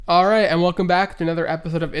All right, and welcome back to another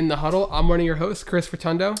episode of In the Huddle. I'm one of your hosts, Chris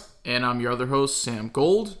Rotondo. And I'm your other host, Sam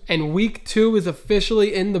Gold. And week 2 is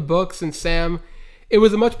officially in the books. And Sam, it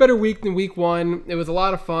was a much better week than week 1. It was a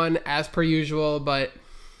lot of fun, as per usual, but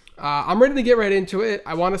I'm ready to get right into it.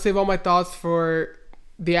 I want to save all my thoughts for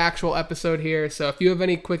the actual episode here. So if you have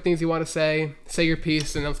any quick things you want to say your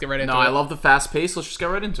piece, and let's get right into it. No, I love the fast pace. Let's just get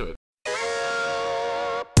right into it.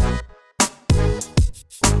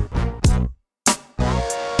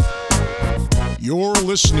 You're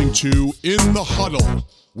listening to In the Huddle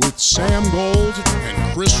with Sam Gold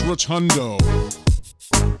and Chris Rotondo.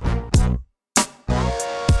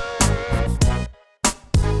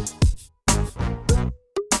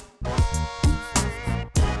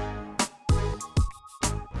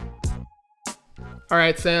 All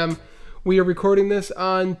right, Sam, we are recording this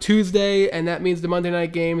on Tuesday, and that means the Monday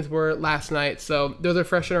night games were last night. So those are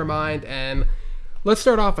fresh in our mind, and let's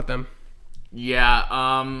start off with them.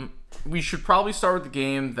 Yeah, we should probably start with the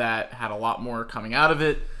game that had a lot more coming out of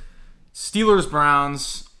it.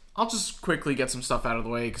 Steelers-Browns. I'll just quickly get some stuff out of the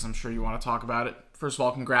way because I'm sure you want to talk about it. First of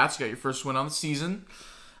all, congrats. You got your first win on the season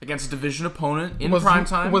against a division opponent in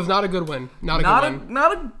primetime. Was not a good win. Not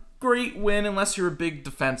a great win unless you're a big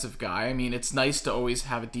defensive guy. I mean, it's nice to always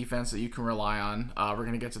have a defense that you can rely on. We're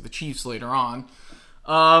going to get to the Chiefs later on.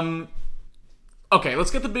 Okay, let's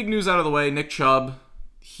get the big news out of the way. Nick Chubb.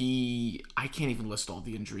 I can't even list all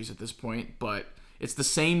the injuries at this point, but it's the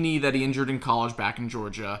same knee that he injured in college back in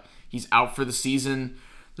Georgia. He's out for the season.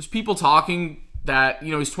 There's people talking that,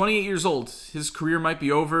 he's 28 years old. His career might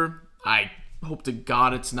be over. I hope to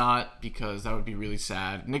God it's not, because that would be really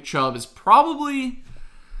sad. Nick Chubb is probably,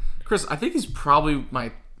 Chris, I think he's probably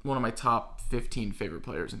one of my top 15 favorite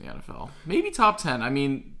players in the NFL. Maybe top 10. I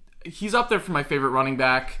mean, he's up there for my favorite running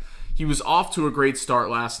back. He was off to a great start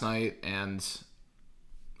last night, and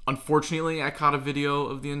unfortunately, I caught a video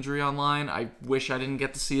of the injury online. I wish I didn't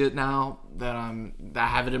get to see it now that I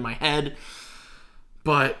have it in my head.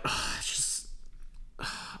 But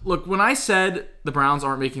look, when I said the Browns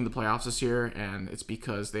aren't making the playoffs this year, and it's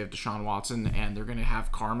because they have Deshaun Watson and they're going to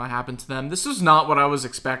have karma happen to them, this is not what I was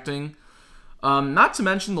expecting. Not to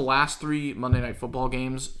mention the last 3 Monday Night Football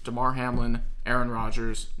games: Damar Hamlin, Aaron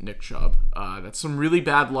Rodgers, Nick Chubb. That's some really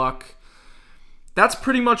bad luck. That's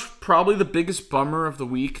pretty much probably the biggest bummer of the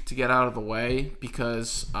week to get out of the way,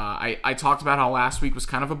 because I talked about how last week was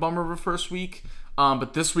kind of a bummer of a first week,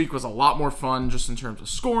 but this week was a lot more fun just in terms of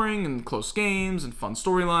scoring and close games and fun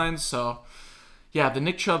storylines. So, yeah, the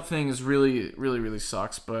Nick Chubb thing is really, really, really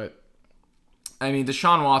sucks. But, I mean,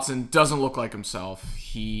 Deshaun Watson doesn't look like himself.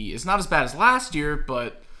 He is not as bad as last year,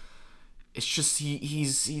 but it's just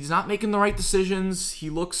he's not making the right decisions. He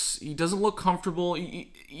doesn't look comfortable.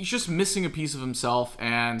 He's just missing a piece of himself,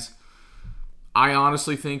 and I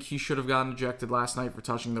honestly think he should have gotten ejected last night for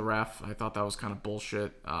touching the ref. I thought that was kind of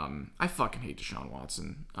bullshit. I fucking hate Deshaun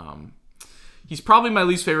Watson. He's probably my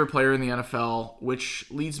least favorite player in the NFL, which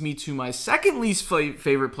leads me to my second least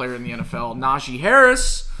favorite player in the NFL, Najee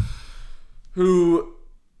Harris, who,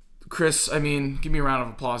 Chris, I mean, give me a round of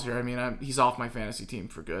applause here. I mean, he's off my fantasy team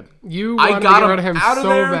for good. I got him out of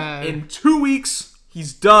there bad. In 2 weeks.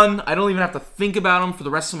 He's done. I don't even have to think about him for the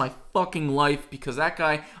rest of my fucking life, because that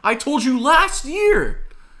guy, I told you last year.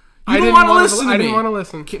 You don't want to listen to me. I didn't want to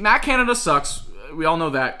listen. Matt Canada sucks. We all know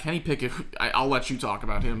that. Kenny Pickett, I'll let you talk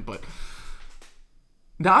about him, but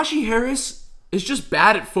Najee Harris is just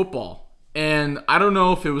bad at football. And I don't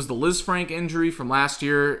know if it was the Liz Frank injury from last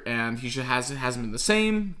year, and he just hasn't been the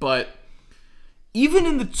same, but even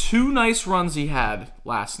in the 2 nice runs he had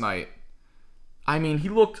last night, I mean,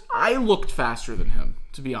 I looked faster than him,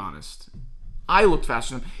 to be honest. I looked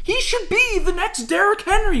faster than him. He should be the next Derrick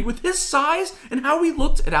Henry with his size and how he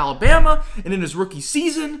looked at Alabama and in his rookie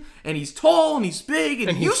season. And he's tall and he's big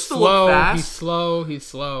and he used to look fast. He's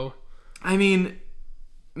slow. I mean,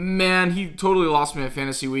 man, he totally lost me at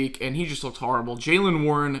fantasy week, and he just looked horrible. Jaylen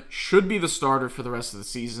Warren should be the starter for the rest of the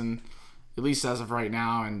season, at least as of right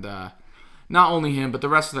now, and not only him, but the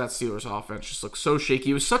rest of that Steelers offense just looks so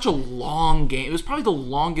shaky. It was such a long game. It was probably the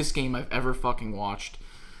longest game I've ever fucking watched.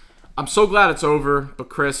 I'm so glad it's over, but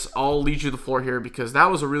Chris, I'll lead you the floor here, because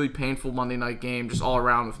that was a really painful Monday night game just all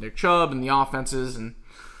around with Nick Chubb and the offenses.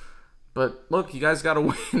 But look, you guys got to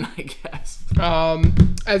win, I guess.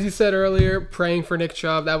 As you said earlier, praying for Nick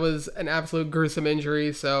Chubb. That was an absolute gruesome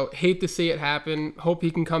injury, so hate to see it happen. Hope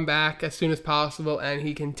he can come back as soon as possible and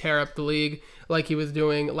he can tear up the league like he was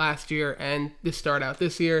doing last year and to start out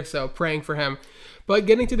this year, so praying for him. But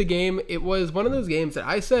getting to the game, it was one of those games that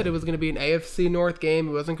I said it was going to be an AFC North game.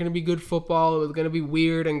 It wasn't going to be good football. It was going to be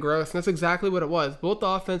weird and gross, and that's exactly what it was. Both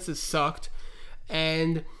offenses sucked,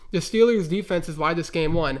 and the Steelers' defense is why this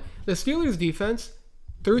game won. The Steelers' defense,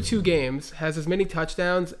 through 2 games, has as many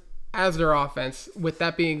touchdowns as their offense, with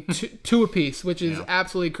that being two apiece, which is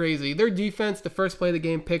absolutely crazy. Their defense, the first play of the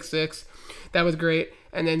game, pick 6. That was great.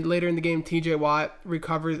 And then later in the game, TJ Watt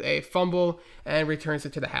recovers a fumble and returns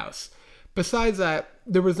it to the house. Besides that,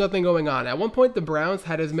 there was nothing going on. At one point, the Browns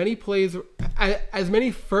had as many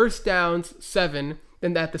first downs, 7,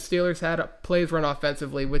 than that the Steelers had plays run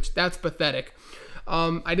offensively, which that's pathetic.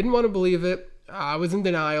 I didn't want to believe it. I was in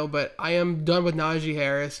denial, but I am done with Najee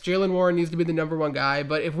Harris. Jaylen Warren needs to be the number 1 guy.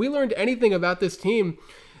 But if we learned anything about this team,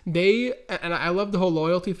 and I love the whole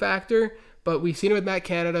loyalty factor, but we've seen it with Matt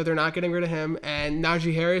Canada. They're not getting rid of him. And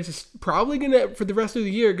Najee Harris is probably going to, for the rest of the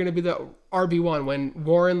year, going to be the RB1 when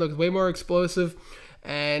Warren looks way more explosive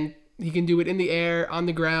and he can do it in the air, on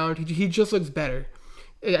the ground. He just looks better.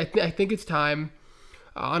 I think it's time.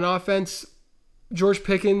 On offense, George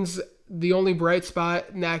Pickens, the only bright spot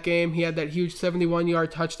in that game, he had that huge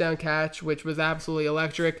 71-yard touchdown catch, which was absolutely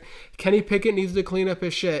electric. Kenny Pickett needs to clean up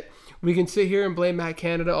his shit. We can sit here and blame Matt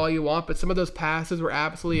Canada all you want, but some of those passes were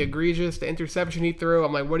absolutely egregious. The interception he threw,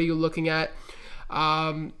 I'm like, what are you looking at?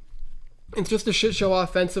 It's just a shit show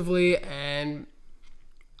offensively, and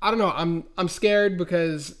I don't know. I'm scared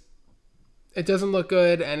because it doesn't look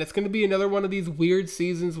good, and it's going to be another one of these weird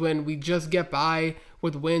seasons when we just get by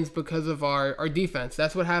with wins because of our defense.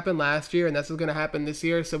 That's what happened last year, and that's what's going to happen this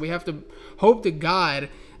year. So we have to hope to God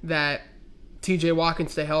that TJ Watt can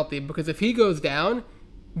stay healthy, because if he goes down,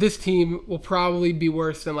 this team will probably be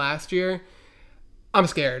worse than last year. I'm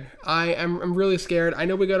scared. I'm really scared. I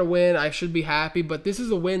know we got to win. I should be happy, but this is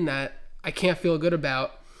a win that I can't feel good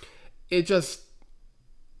about. It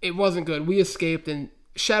wasn't good. We escaped, and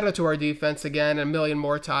shout out to our defense again a million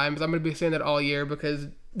more times. I'm going to be saying that all year because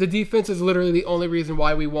the defense is literally the only reason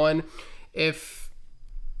why we won. If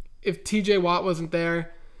TJ Watt wasn't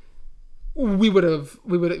there, we would have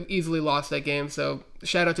easily lost that game. So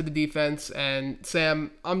shout out to the defense. And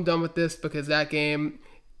Sam, I'm done with this because that game,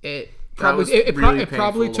 it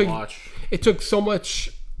took so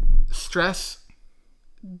much stress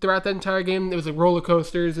throughout that entire game. It was like roller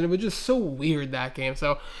coasters, and it was just so weird, that game.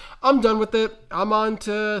 So I'm done with it. I'm on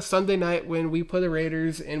to Sunday night when we play the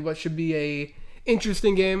Raiders in what should be a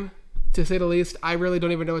interesting game, to say the least. I really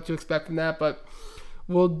don't even know what to expect from that, but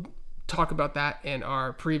we'll talk about that in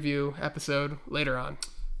our preview episode later on.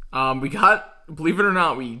 Believe it or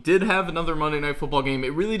not, we did have another Monday Night Football game.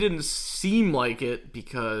 It really didn't seem like it,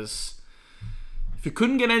 because if it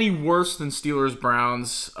couldn't get any worse than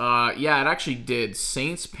Steelers-Browns, it actually did.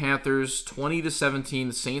 Saints-Panthers 20-17.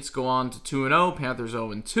 The Saints go on to 2-0. Panthers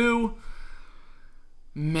 0-2.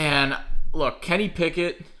 Man, look, Kenny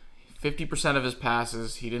Pickett, 50% of his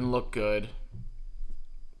passes, he didn't look good.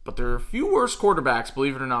 But there are a few worse quarterbacks,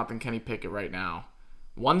 believe it or not, than Kenny Pickett right now.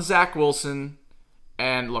 One, Zach Wilson.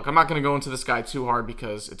 And look, I'm not going to go into this guy too hard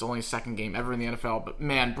because it's only his second game ever in the NFL. But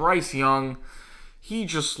man, Bryce Young, he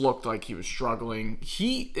just looked like he was struggling.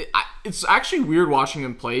 It's actually weird watching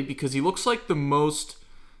him play because he looks like the most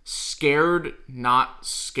scared, not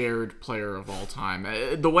scared player of all time.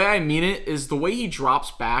 The way I mean it is the way he drops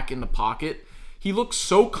back in the pocket. He looks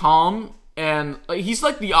so calm, and he's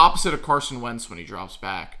like the opposite of Carson Wentz when he drops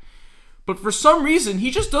back. But for some reason, he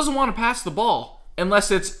just doesn't want to pass the ball unless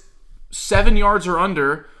it's 7 yards or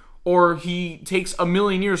under, or he takes a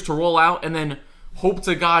million years to roll out and then hope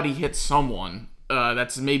to God he hits someone.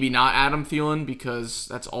 That's maybe not Adam Thielen, because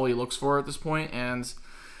that's all he looks for at this point. And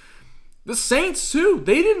the Saints, too,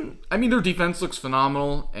 their defense looks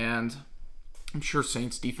phenomenal, and I'm sure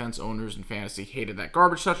Saints defense owners and fantasy hated that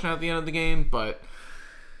garbage touchdown at the end of the game, but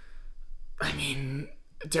I mean,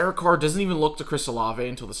 Derek Carr doesn't even look to Chris Olave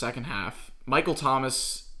until the second half. Michael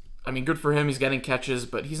Thomas, good for him. He's getting catches,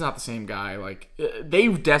 but he's not the same guy. They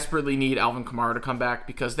desperately need Alvin Kamara to come back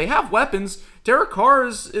because they have weapons. Derek Carr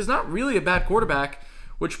is not really a bad quarterback,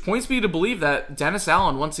 which points me to believe that Dennis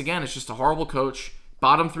Allen, once again, is just a horrible coach,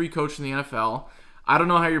 bottom 3 coach in the NFL. I don't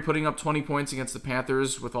know how you're putting up 20 points against the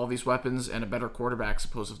Panthers with all these weapons and a better quarterback,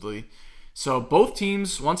 supposedly. So both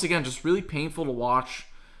teams, once again, just really painful to watch.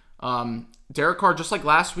 Derek Carr, just like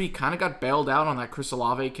last week, kind of got bailed out on that Chris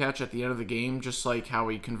Olave catch at the end of the game, just like how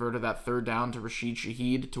he converted that third down to Rashid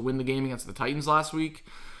Shaheed to win the game against the Titans last week.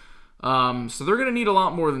 So they're going to need a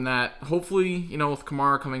lot more than that. Hopefully, with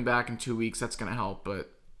Kamara coming back in 2 weeks, that's going to help.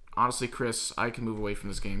 But honestly, Chris, I can move away from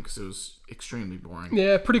this game because it was extremely boring.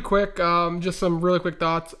 Yeah, pretty quick. Just some really quick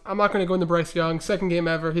thoughts. I'm not going to go into Bryce Young. Second game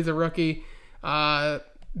ever. He's a rookie.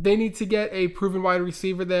 They need to get a proven wide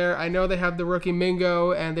receiver there. I know they have the rookie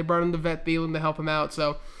Mingo, and they brought in the vet Thielen to help him out.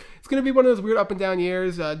 So it's going to be one of those weird up and down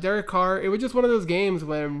years. Derek Carr, it was just one of those games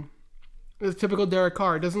when It's typical Derek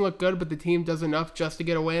Carr. It doesn't look good, but the team does enough just to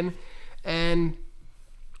get a win. And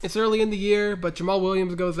it's early in the year, but Jamal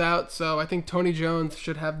Williams goes out, so I think Tony Jones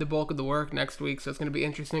should have the bulk of the work next week. So it's going to be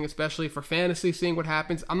interesting, especially for fantasy, seeing what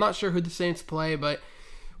happens. I'm not sure who the Saints play, but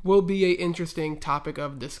will be an interesting topic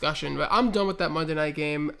of discussion. But I'm done with that Monday night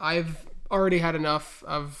game. I've already had enough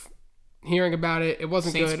of hearing about it. It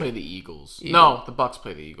wasn't Saints good. play the Eagles. No, the Bucks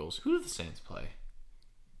play the Eagles. Who do the Saints play?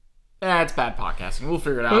 It's bad podcasting. We'll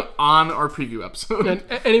figure it out on our preview episode. And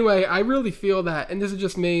anyway, I really feel that, and this is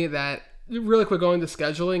just me, that really quick going to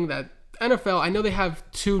scheduling, that NFL, I know they have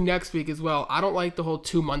 2 next week as well. I don't like the whole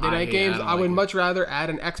 2 Monday night games. I would much rather add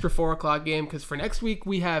an extra 4 o'clock game, because for next week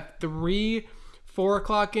we have 3 4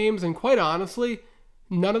 o'clock games, and quite honestly,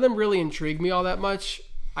 none of them really intrigue me all that much.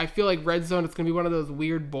 I feel like Red Zone, it's going to be one of those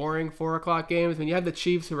weird, boring 4 o'clock games. When you have the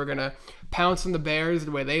Chiefs who are going to pounce on the Bears,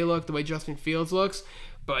 the way they look, the way Justin Fields looks,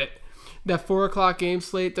 but that 4 o'clock game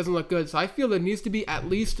slate doesn't look good. So I feel there needs to be at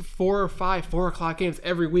least 4 or 5 4 o'clock games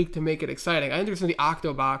every week to make it exciting. I understand the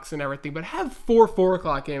Octo Box and everything, but have 4 4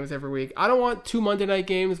 o'clock games every week. I don't want 2 Monday night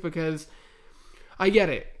games, because I get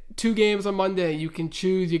it. 2 games on Monday, you can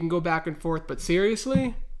choose, you can go back and forth, but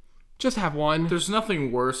seriously, just have 1. There's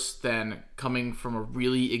nothing worse than coming from a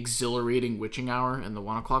really exhilarating witching hour in the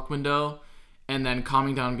 1 o'clock window and then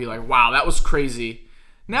calming down and be like, wow, that was crazy.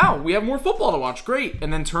 Now we have more football to watch. Great.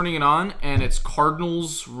 And then turning it on, and it's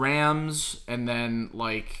Cardinals, Rams, and then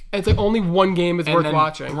like... And it's like only 1 game is worth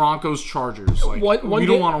watching. Broncos, Chargers. Like, we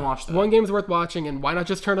don't want to watch that. 1 game is worth watching, and why not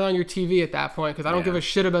just turn it on your TV at that point? Because I don't give a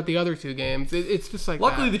shit about the other 2 games. It's just like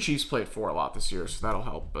Luckily, the Chiefs played 4 a lot this year, so that'll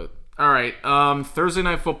help. But all right, Thursday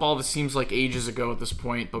Night Football, this seems like ages ago at this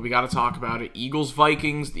point, but we got to talk about it.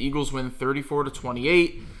 Eagles-Vikings. The Eagles win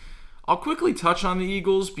 34-28. I'll quickly touch on the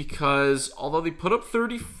Eagles because although they put up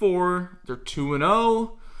 34, they're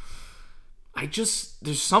 2-0.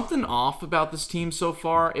 There's something off about this team so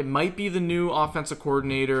far. It might be the new offensive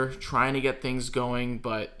coordinator trying to get things going,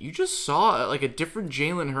 but you just saw like a different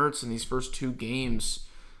Jalen Hurts in these first 2 games.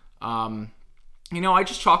 I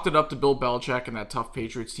just chalked it up to Bill Belichick and that tough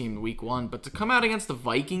Patriots team in week 1, but to come out against the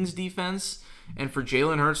Vikings defense and for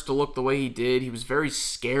Jalen Hurts to look the way he did, he was very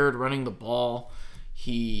scared running the ball.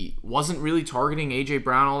 He wasn't really targeting A.J.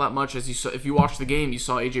 Brown all that much. As you saw, if you watched the game, you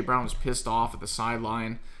saw A.J. Brown was pissed off at the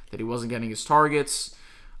sideline that he wasn't getting his targets.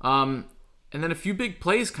 And then a few big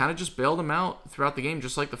plays kind of just bailed him out throughout the game,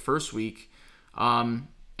 just like the first week. And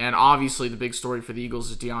obviously the big story for the Eagles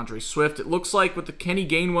is DeAndre Swift. It looks like with the Kenny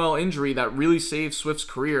Gainwell injury, that really saved Swift's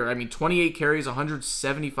career. I mean, 28 carries,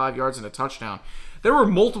 175 yards, and a touchdown. There were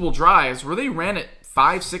multiple drives where they ran it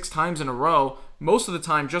 5-6 times in a row, most of the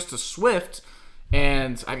time just to Swift.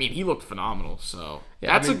 And, I mean, he looked phenomenal. So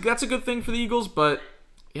that's a good thing for the Eagles. But,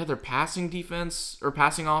 yeah, their passing offense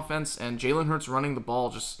and Jalen Hurts running the ball,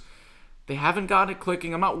 just they haven't got it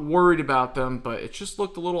clicking. I'm not worried about them, but it just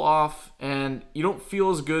looked a little off. And you don't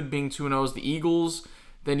feel as good being 2-0 as the Eagles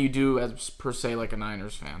than you do as, per se, like a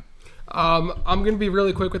Niners fan. I'm going to be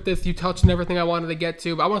really quick with this. You touched on everything I wanted to get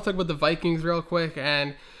to. But I want to talk about the Vikings real quick.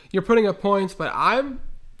 And you're putting up points, but I'm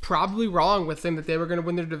probably wrong with saying that they were going to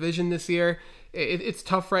win their division this year. It's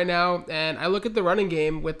tough right now, and I look at the running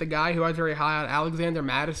game with the guy who I was very high on, Alexander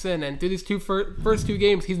Madison, and through these first 2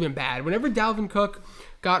 games, he's been bad. Whenever Dalvin Cook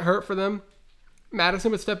got hurt for them,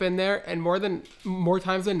 Madison would step in there, and more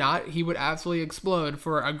times than not, he would absolutely explode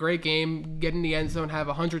for a great game, get in the end zone, have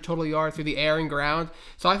 100 total yards through the air and ground.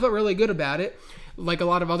 So I felt really good about it, like a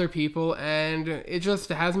lot of other people, and it just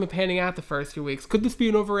hasn't been panning out the first 2 weeks. Could this be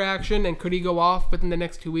an overreaction, and could he go off within the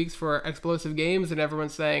next 2 weeks for explosive games? And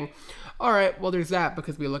everyone's saying, all right, well, there's that,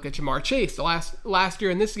 because we look at Jamar Chase. The last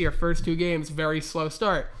year and this year, first 2 games, very slow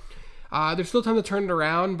start. There's still time to turn it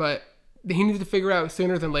around, but he needs to figure out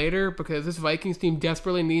sooner than later, because this Vikings team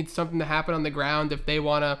desperately needs something to happen on the ground if they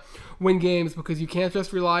want to win games, because you can't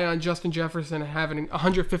just rely on Justin Jefferson having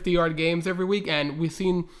 150-yard games every week. And we've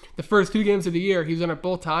seen the first 2 games of the year, he's done it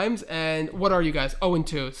both times. And what are you guys?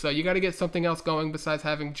 0-2. So you got to get something else going besides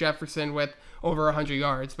having Jefferson with over 100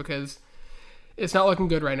 yards, because it's not looking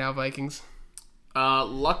good right now, Vikings.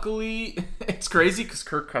 Luckily, it's crazy because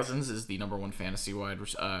Kirk Cousins is the number 1 fantasy-wide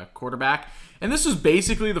quarterback. And this was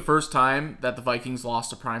basically the first time that the Vikings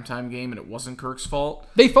lost a primetime game, and it wasn't Kirk's fault.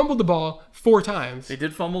 They fumbled the ball 4 times. They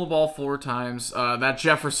did fumble the ball 4 times. That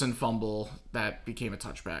Jefferson fumble, that became a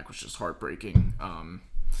touchback, which is heartbreaking.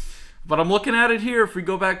 But I'm looking at it here. If we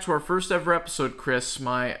go back to our first ever episode, Chris,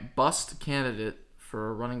 my bust candidate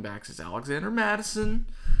for running backs is Alexander Madison.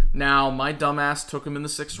 Now, my dumbass took him in the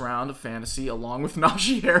 6th round of fantasy along with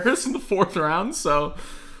Najee Harris in the 4th round. So,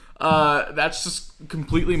 That's just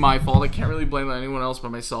completely my fault. I can't really blame anyone else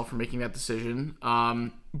but myself for making that decision.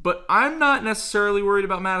 But I'm not necessarily worried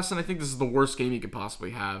about Madison. I think this is the worst game you could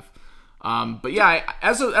possibly have. But yeah,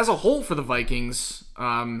 as a whole for the Vikings,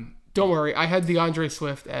 don't worry. I had DeAndre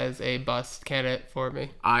Swift as a bust candidate for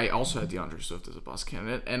me. I also had DeAndre Swift as a bust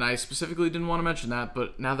candidate, and I specifically didn't want to mention that.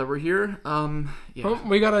 But now that we're here, yeah, well,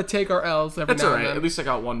 we gotta take our L's every that's now all and right. then. At least I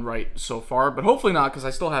got one right so far, but hopefully not because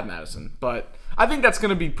I still have Madison. But I think that's going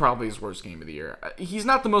to be probably his worst game of the year. He's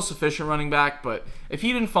not the most efficient running back, but if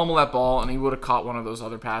he didn't fumble that ball and he would have caught one of those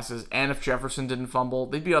other passes, and if Jefferson didn't fumble,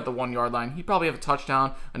 they'd be at the 1 yard line. He'd probably have a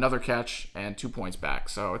touchdown, another catch, and 2 points back.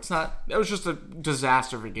 So it was just a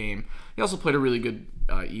disaster of a game. He also played a really good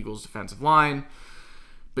Eagles defensive line.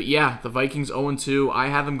 But yeah, the Vikings 0-2. I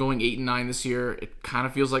have them going 8-9 this year. It kind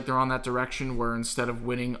of feels like they're on that direction where instead of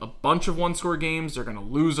winning a bunch of one-score games, they're going to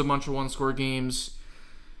lose a bunch of one-score games.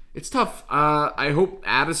 It's tough. I hope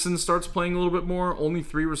Addison starts playing a little bit more. Only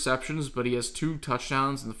 3 receptions, but he has 2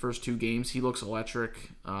 touchdowns in the first 2 games. He looks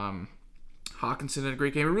electric. Hawkinson had a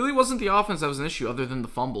great game. It really wasn't the offense that was an issue other than the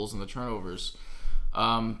fumbles and the turnovers.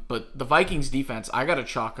 But the Vikings defense, I got to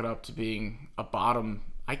chalk it up to being a bottom.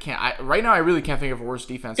 Right now I really can't think of a worse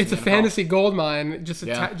defense. It's a fantasy gold mine. Just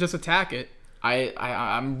attack it.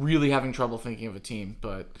 I'm really having trouble thinking of a team,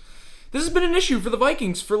 but this has been an issue for the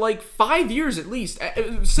Vikings for like 5 years at least.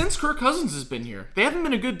 Since Kirk Cousins has been here. They haven't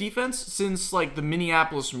been a good defense since like the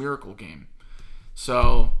Minneapolis Miracle game.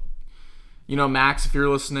 So, Max, if you're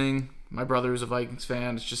listening, my brother is a Vikings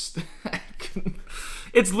fan. It's just,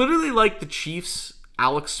 it's literally like the Chiefs'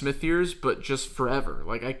 Alex Smith years, but just forever.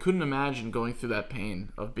 Like, I couldn't imagine going through that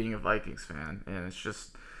pain of being a Vikings fan. And it's just,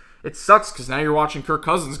 it sucks because now you're watching Kirk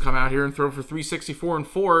Cousins come out here and throw for 364 and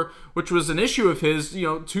 4, which was an issue of his,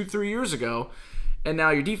 2-3 years ago. And now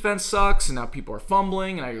your defense sucks, and now people are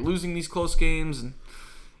fumbling, and now you're losing these close games. And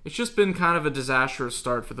it's just been kind of a disastrous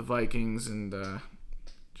start for the Vikings. And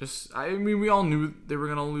we all knew they were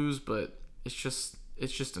going to lose, but it's just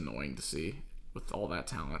annoying to see with all that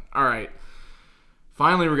talent. All right.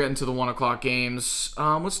 Finally, we're getting to the 1 o'clock games.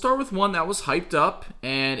 Let's start with one that was hyped up,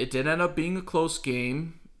 and it did end up being a close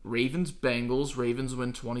game. Ravens-Bengals. Ravens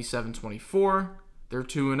win 27-24. They're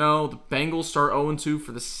 2-0. The Bengals start 0-2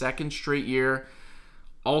 for the second straight year.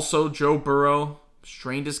 Also, Joe Burrow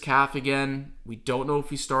strained his calf again. We don't know if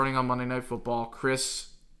he's starting on Monday Night Football. Chris,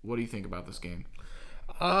 what do you think about this game?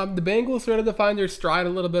 The Bengals started to find their stride a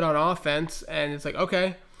little bit on offense, and it's like,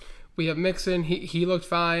 okay, we have Mixon. He looked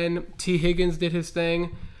fine. T. Higgins did his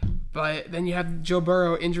thing. But then you have Joe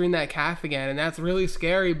Burrow injuring that calf again, and that's really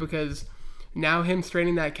scary because now him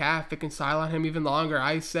straining that calf, it can silence him even longer.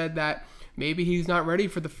 I said that maybe he's not ready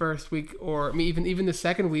for the first week or even the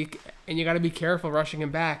second week, and you got to be careful rushing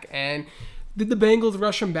him back. And did the Bengals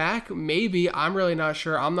rush him back? Maybe. I'm really not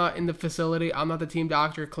sure. I'm not in the facility. I'm not the team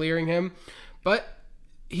doctor clearing him. But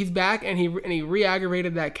he's back, and he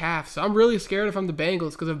re-aggravated that calf. So I'm really scared if I'm the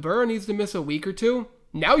Bengals, because if Burrow needs to miss a week or two,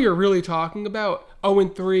 now you're really talking about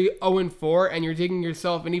 0-3, 0-4, and you're digging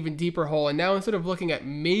yourself an even deeper hole. And now instead of looking at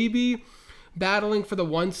maybe battling for the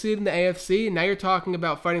 1 seed in the AFC, now you're talking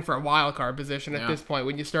about fighting for a wild card position at this point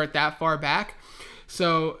when you start that far back.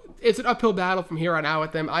 So it's an uphill battle from here on out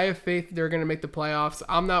with them. I have faith they're going to make the playoffs.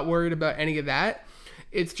 I'm not worried about any of that.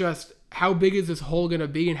 It's just, how big is this hole going to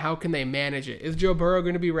be and how can they manage it? Is Joe Burrow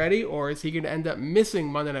going to be ready, or is he going to end up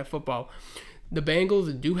missing Monday Night Football? The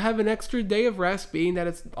Bengals do have an extra day of rest, being that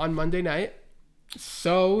it's on Monday night.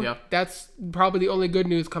 So that's probably the only good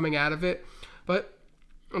news coming out of it. But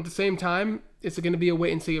at the same time, it's going to be a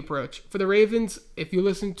wait-and-see approach. For the Ravens, if you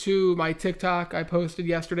listen to my TikTok I posted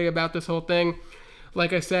yesterday about this whole thing,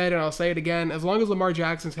 like I said, and I'll say it again, as long as Lamar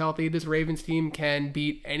Jackson's healthy, this Ravens team can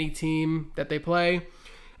beat any team that they play.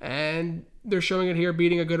 And they're showing it here,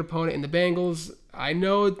 beating a good opponent in the Bengals. I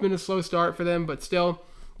know it's been a slow start for them, but still,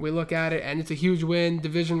 we look at it, and it's a huge win,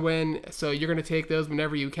 division win, so you're going to take those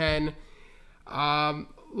whenever you can.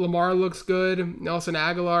 Lamar looks good. Nelson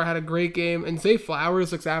Aguilar had a great game, and Zay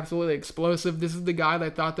Flowers looks absolutely explosive. This is the guy that I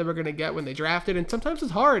thought they were going to get when they drafted, and sometimes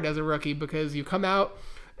it's hard as a rookie because you come out,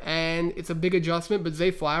 and it's a big adjustment, but Zay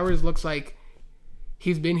Flowers looks like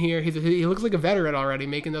he's been here. He looks like a veteran already,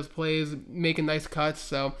 making those plays, making nice cuts.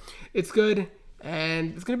 So it's good,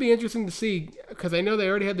 and it's going to be interesting to see because I know they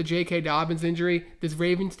already had the J.K. Dobbins injury. This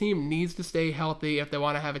Ravens team needs to stay healthy if they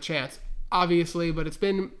want to have a chance, obviously. But it's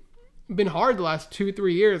been hard the last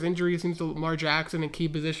 2-3 years. Injuries seems to Lamar Jackson and key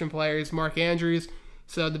position players, Mark Andrews.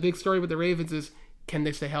 So the big story with the Ravens is, can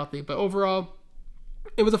they stay healthy? But overall,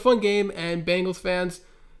 it was a fun game, and Bengals fans,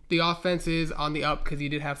 the offense is on the up because you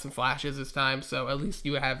did have some flashes this time, so at least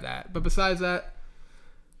you have that. But besides that,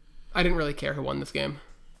 I didn't really care who won this game.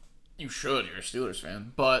 You should. You're a Steelers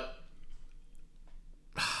fan. But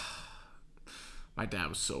my dad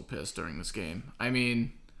was so pissed during this game. I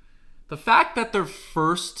mean, the fact that their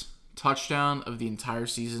first touchdown of the entire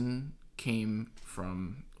season came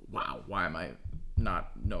from, wow, why am I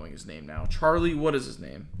not knowing his name now? Charlie, what is his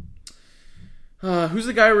name? Who's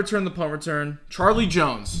the guy who returned the punt return? Charlie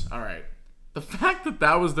Jones. All right. The fact that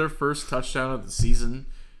that was their first touchdown of the season,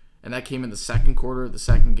 and that came in the second quarter of the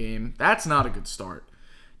second game, that's not a good start.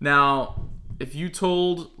 Now, if you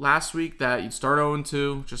told last week that you'd start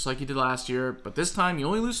 0-2, just like you did last year, but this time you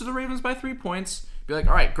only lose to the Ravens by 3 points, be like,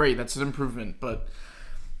 all right, great, that's an improvement. But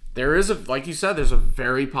there is, like you said, there's a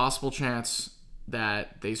very possible chance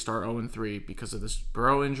that they start 0-3 because of this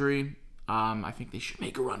Burrow injury. I think they should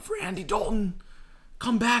make a run for Andy Dalton.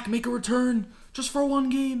 Come back, make a return, just for one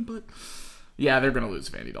game. But yeah, they're going to lose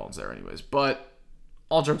if Andy Dalton's there anyways. But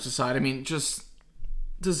all jokes aside, I mean, just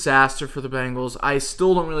disaster for the Bengals. I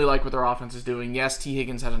still don't really like what their offense is doing. Yes, T.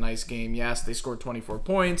 Higgins had a nice game. Yes, they scored 24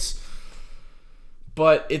 points.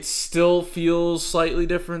 But it still feels slightly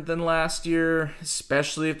different than last year,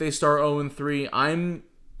 especially if they start 0-3. I'm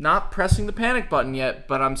not pressing the panic button yet,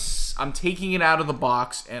 but I'm taking it out of the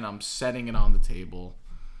box and I'm setting it on the table.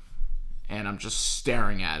 And I'm just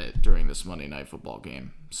staring at it during this Monday Night Football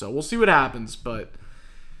game. So we'll see what happens, but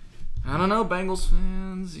I don't know, Bengals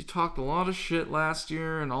fans. You talked a lot of shit last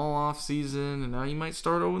year and all off season, and now you might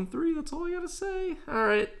start 0-3. That's all I gotta say. All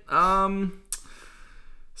right.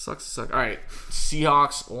 Sucks to suck. All right.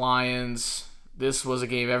 Seahawks, Lions. This was a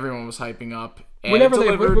game everyone was hyping up. And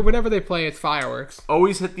whenever they play, it's fireworks.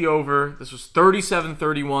 Always hit the over. This was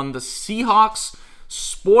 37-31. The Seahawks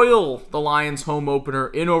spoil the Lions home opener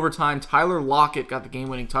in overtime. Tyler Lockett got the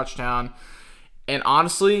game-winning touchdown. And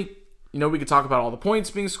honestly, you know, we could talk about all the points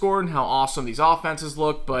being scored and how awesome these offenses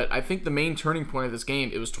look, but I think the main turning point of this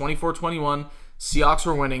game, it was 24-21. Seahawks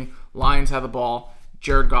were winning. Lions had the ball.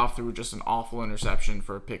 Jared Goff threw just an awful interception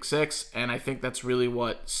for a pick six, and I think that's really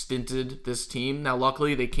what stinted this team. Now,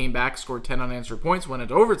 luckily, they came back, scored 10 unanswered points, went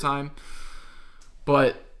into overtime,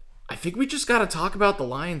 but I think we just got to talk about the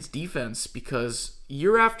Lions' defense because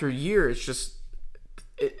year after year, it's just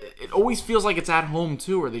it always feels like it's at home,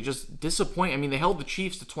 too, where they just disappoint. I mean, they held the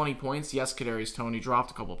Chiefs to 20 points. Yes, Kadarius Toney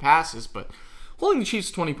dropped a couple passes, but holding the Chiefs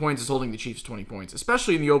to 20 points is holding the Chiefs to 20 points,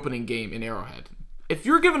 especially in the opening game in Arrowhead. If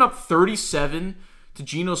you're giving up 37 to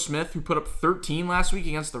Geno Smith, who put up 13 last week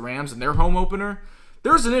against the Rams in their home opener,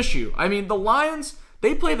 there's an issue. I mean, the Lions,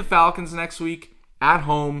 they play the Falcons next week at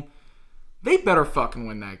home. They better fucking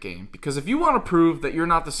win that game. Because if you want to prove that you're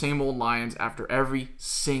not the same old Lions after every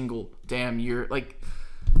single damn year, like,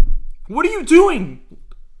 what are you doing?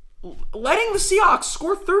 Letting the Seahawks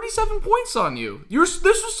score 37 points on you. This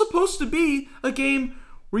was supposed to be a game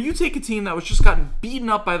where you take a team that was just gotten beaten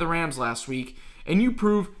up by the Rams last week, and you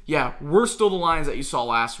prove, yeah, we're still the Lions that you saw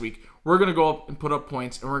last week. We're going to go up and put up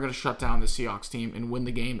points, and we're going to shut down the Seahawks team and win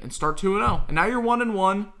the game and start 2-0. And now you're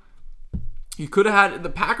 1-1. You could have had, the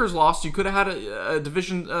Packers lost, you could have had a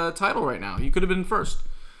division title right now. You could have been first.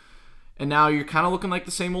 And now you're kind of looking like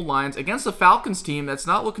the same old Lions against the Falcons team that's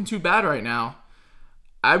not looking too bad right now.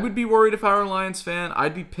 I would be worried if I were a Lions fan.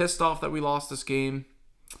 I'd be pissed off that we lost this game.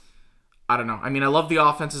 I don't know. I mean, I love the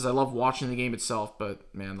offenses. I love watching the game itself.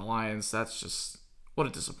 But, man, the Lions, that's just, what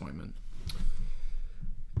a disappointment.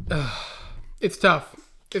 It's tough.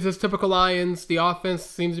 It's just typical Lions. The offense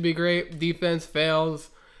seems to be great. Defense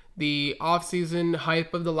fails. The offseason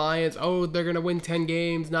hype of the Lions, oh, they're going to win 10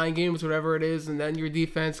 games, 9 games, whatever it is, and then your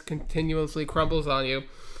defense continuously crumbles on you.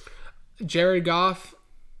 Jared Goff,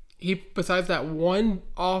 besides that one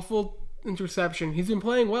awful interception, he's been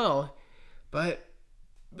playing well. But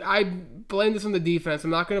I blame this on the defense.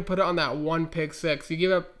 I'm not going to put it on that one pick six. You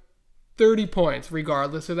give up 30 points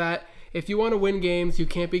regardless of that. If you want to win games, you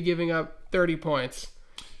can't be giving up 30 points.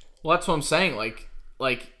 Well, that's what I'm saying. Like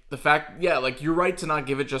the fact, yeah, like you're right to not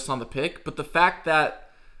give it just on the pick, but the fact that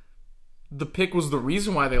the pick was the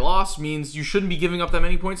reason why they lost means you shouldn't be giving up that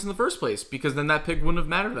many points in the first place because then that pick wouldn't have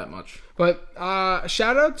mattered that much. But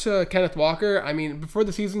shout out to Kenneth Walker. I mean, before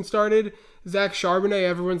the season started, Zach Charbonnet,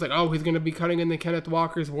 everyone's like, oh, he's going to be cutting into Kenneth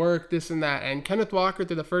Walker's work, this and that. And Kenneth Walker,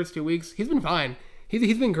 through the first 2 weeks, he's been fine.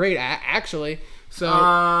 He's been great, actually. So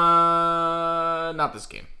not this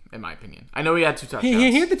game, in my opinion. I know he had 2 touchdowns.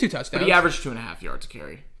 He had the 2 touchdowns. But he averaged 2.5 yards a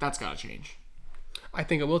carry. That's got to change. I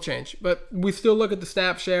think it will change. But we still look at the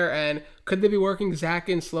snap share, and could they be working Zach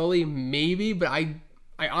in slowly? Maybe, but I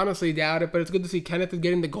honestly doubt it. But it's good to see Kenneth is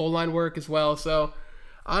getting the goal line work as well. So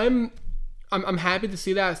I'm happy to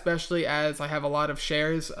see that, especially as I have a lot of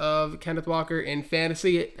shares of Kenneth Walker in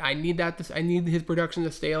fantasy. I need that. I need his production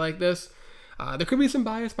to stay like this. There could be some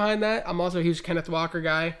bias behind that. I'm also a huge Kenneth Walker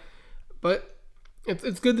guy. But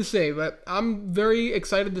it's good to see. But I'm very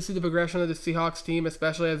excited to see the progression of the Seahawks team,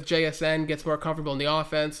 especially as JSN gets more comfortable in the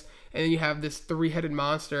offense. And then you have this three-headed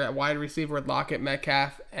monster at wide receiver with Lockett,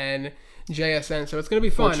 Metcalf, and JSN. So it's going to be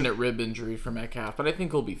fun. Fortunate rib injury for Metcalf, but I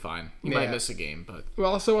think he'll be fine. He might miss a game, but... We're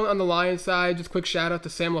also on the Lions side, just quick shout-out to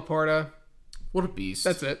Sam Laporta. What a beast.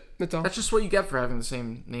 That's it. That's all. That's just what you get for having the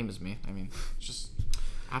same name as me. I mean, it's just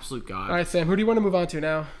absolute god. All right, Sam, who do you want to move on to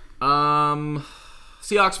now?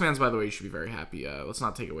 Seahawks fans, by the way, you should be very happy. Let's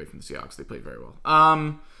not take away from the Seahawks. They played very well.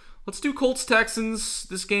 Let's do Colts-Texans.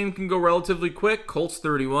 This game can go relatively quick. Colts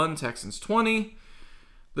 31, Texans 20.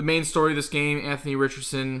 The main story of this game, Anthony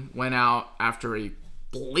Richardson went out after a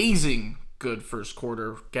blazing good first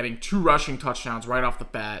quarter, getting 2 rushing touchdowns right off the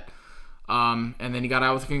bat. And then he got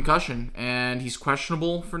out with a concussion, and he's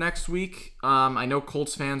questionable for next week. I know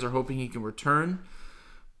Colts fans are hoping he can return,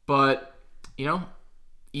 but,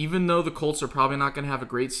 even though the Colts are probably not going to have a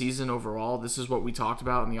great season overall, this is what we talked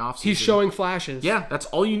about in the offseason. He's showing flashes. Yeah, that's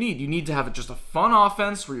all you need. You need to have just a fun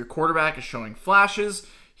offense where your quarterback is showing flashes.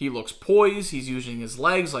 He looks poised. He's using his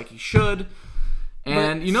legs like he should.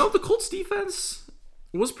 And, the Colts defense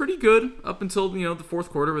was pretty good up until, the fourth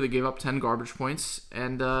quarter where they gave up 10 garbage points.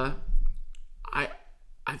 And I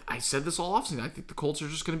said this all offseason. I think the Colts are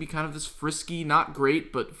just going to be kind of this frisky, not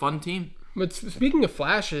great, but fun team. But speaking of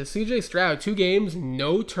flashes, CJ Stroud, 2 games,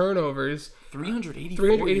 no turnovers.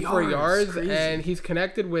 384 yards, and he's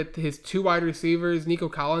connected with his 2 wide receivers, Nico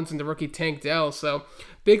Collins and the rookie Tank Dell. So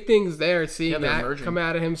big things there, seeing that come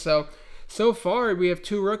out of him. So far, we have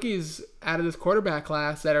 2 rookies out of this quarterback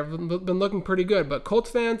class that have been looking pretty good. But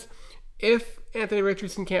Colts fans, if Anthony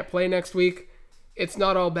Richardson can't play next week, it's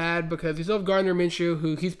not all bad because you still have Gardner Minshew,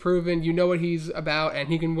 who he's proven you know what he's about, and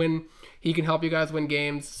he can win. He can help you guys win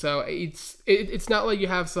games. So it's not like you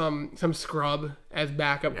have some scrub as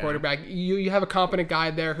backup quarterback. You have a competent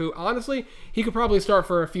guy there who, honestly, he could probably start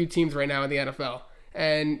for a few teams right now in the NFL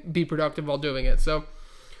and be productive while doing it. So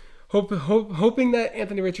hoping that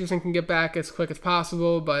Anthony Richardson can get back as quick as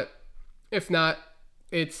possible, but if not,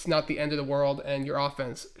 it's not the end of the world, and your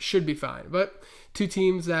offense should be fine. But 2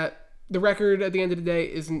 teams that the record at the end of the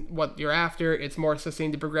day isn't what you're after. It's more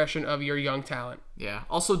sustained the progression of your young talent. Yeah.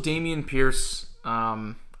 Also, Dameon Pierce,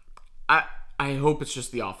 I hope it's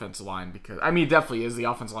just the offensive line because, it definitely is. The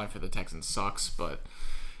offensive line for the Texans sucks, but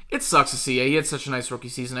it sucks to see. He had such a nice rookie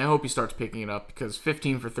season. I hope he starts picking it up because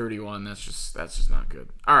 15 for 31, that's just not good.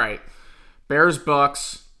 All right.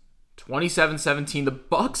 Bears-Bucks, 27-17. The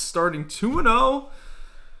Bucks starting 2-0.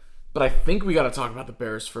 But I think we got to talk about the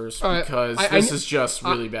Bears first because this is just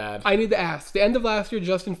really bad. I need to ask. The end of last year,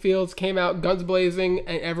 Justin Fields came out guns blazing,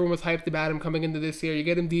 and everyone was hyped about him coming into this year. You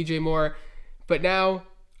get him DJ Moore, but now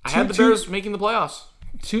I had the Bears making the playoffs.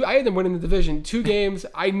 I had them winning the division. 2 games.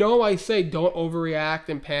 I know I say don't overreact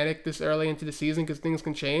and panic this early into the season because things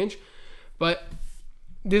can change, but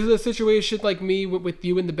this is a situation like me with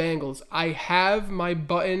you and the Bengals. I have my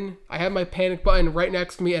panic button right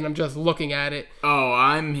next to me, and I'm just looking at it. Oh,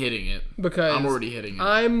 I'm hitting it. Because I'm already hitting it.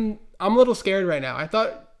 I'm a little scared right now. I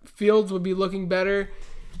thought Fields would be looking better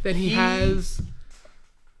than he has.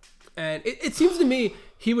 And it seems to me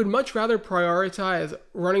he would much rather prioritize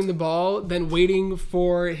running the ball than waiting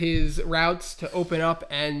for his routes to open up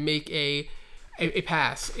and make a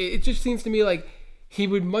pass. It just seems to me like he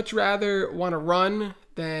would much rather want to run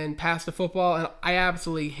than pass the football, and I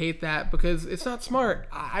absolutely hate that because it's not smart.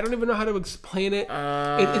 I don't even know how to explain it.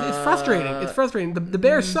 It's frustrating. It's frustrating. The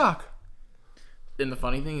Bears suck. And the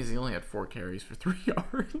funny thing is he only had 4 carries for 3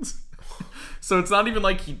 yards. So it's not even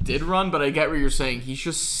like he did run, but I get what you're saying. He's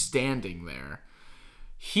just standing there.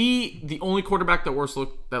 The only quarterback that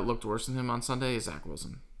looked worse than him on Sunday is Zach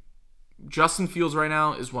Wilson. Justin Fields right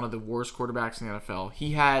now is one of the worst quarterbacks in the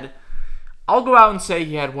NFL. I'll go out and say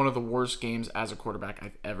he had one of the worst games as a quarterback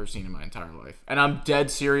I've ever seen in my entire life. And I'm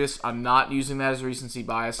dead serious. I'm not using that as recency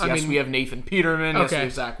bias. Yes, we have Nathan Peterman. Yes, we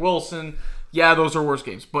have Zach Wilson. Yeah, those are worst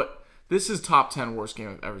games. But this is top 10 worst game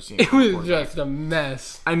I've ever seen. It was just a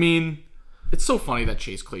mess. It's so funny that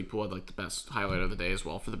Chase Claypool had the best highlight of the day as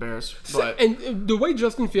well for the Bears. And the way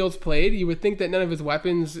Justin Fields played, you would think that none of his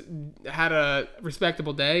weapons had a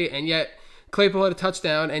respectable day, and yet Claypool had a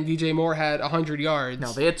touchdown, and DJ Moore had 100 yards.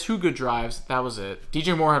 No, they had 2 good drives. That was it.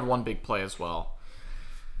 DJ Moore had 1 big play as well.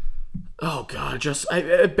 Oh, God.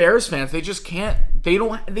 Bears fans, they just can't.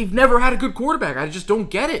 They've never had a good quarterback. I just don't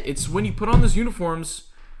get it. It's when you put on those uniforms,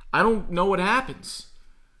 I don't know what happens.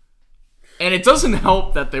 And it doesn't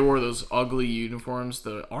help that they wore those ugly uniforms,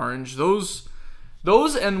 the orange. Those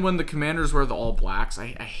Those and when the Commanders wear the all blacks, I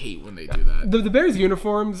hate when they do that. The Bears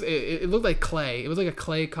uniforms, it looked like clay. It was like a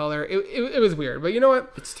clay color. It was weird. But you know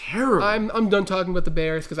what? It's terrible. I'm done talking about the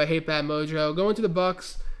Bears because I hate bad mojo. Going to the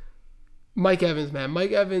Bucks, Mike Evans, man.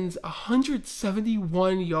 Mike Evans,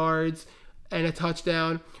 171 yards and a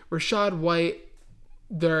touchdown. Rashad White,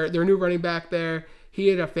 their new running back there, he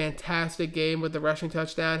had a fantastic game with the rushing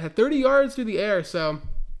touchdown. Had 30 yards through the air, so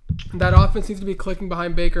that offense seems to be clicking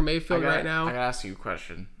behind Baker Mayfield right now. I gotta ask you a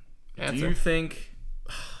question. Answer. Do you think...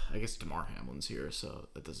 I guess DeMar Hamlin's here, so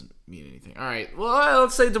that doesn't mean anything. All right, well,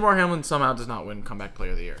 let's say DeMar Hamlin somehow does not win Comeback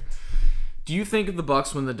Player of the Year. Do you think if the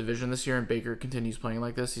Bucks win the division this year and Baker continues playing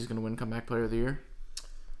like this, he's going to win Comeback Player of the Year?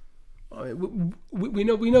 We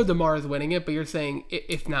know DeMar is winning it, but you're saying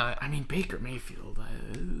if not. I mean, Baker Mayfield.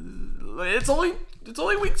 It's only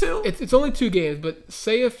week 2. It's only 2 games, but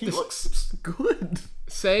say if he looks good.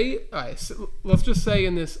 All right. So let's just say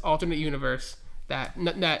in this alternate universe that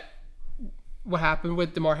what happened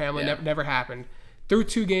with DeMar Hamlin never happened. Through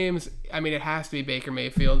 2 games, I mean, it has to be Baker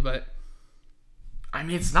Mayfield, but I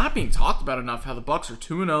mean, it's not being talked about enough how the Bucks are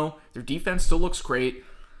 2-0. Their defense still looks great.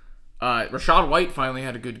 Rashad White finally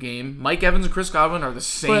had a good game. Mike Evans and Chris Godwin are the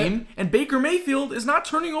same. And Baker Mayfield is not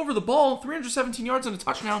turning over the ball. 317 yards and a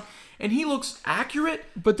touchdown. And he looks accurate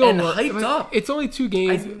and hyped up. It's only 2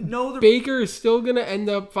 games. Baker is still going to end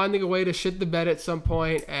up finding a way to shit the bed at some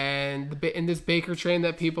point. And in this Baker train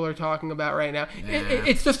that people are talking about right now,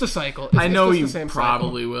 it's just a cycle. I know you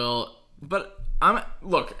probably will. But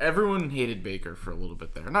look, everyone hated Baker for a little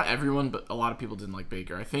bit there. Not everyone, but a lot of people didn't like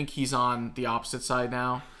Baker. I think he's on the opposite side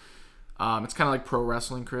now. It's kind of like pro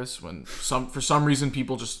wrestling, Chris, when for some reason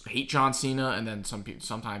people just hate John Cena, and then some people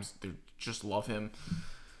sometimes they just love him.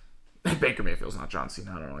 Baker Mayfield's not John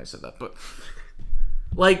Cena. I don't know why I said that, but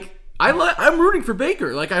like I'm rooting for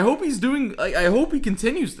Baker. Like I hope he's doing. I hope he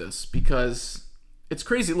continues this because it's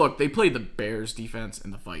crazy. Look, they played the Bears defense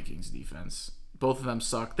and the Vikings defense. Both of them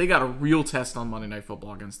suck. They got a real test on Monday Night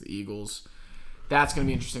Football against the Eagles. That's going to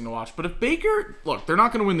be interesting to watch. But if Baker, look, they're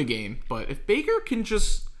not going to win the game, but if Baker can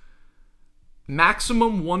just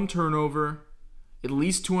maximum 1 turnover, at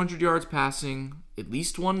least 200 yards passing, at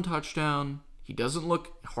least 1 touchdown. He doesn't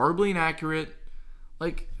look horribly inaccurate.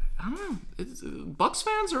 Like, I don't know. Bucks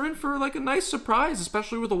fans are in for like a nice surprise,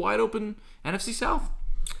 especially with a wide open NFC South.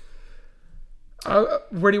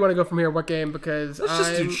 Where do you want to go from here? What game? Because let's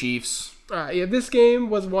just do Chiefs. This game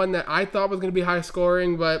was one that I thought was going to be high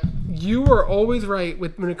scoring, but you were always right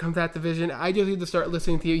when it comes to that division. I just need to start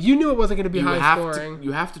listening to you. You knew it wasn't going to be high scoring.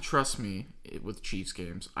 You have to trust me with Chiefs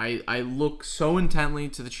games. I look so intently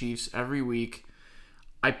to the Chiefs every week.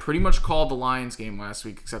 I pretty much called the Lions game last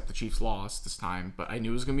week, except the Chiefs lost this time. But I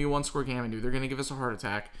knew it was going to be a 1-score game. I knew they were going to give us a heart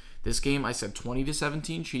attack. This game, I said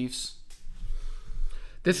 20-17 Chiefs.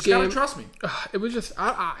 This just game, gotta trust me. It was just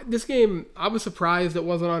this game. I was surprised it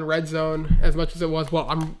wasn't on Red Zone as much as it was. Well,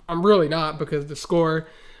 I'm really not because the score.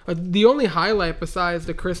 The only highlight besides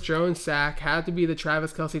the Chris Jones sack had to be the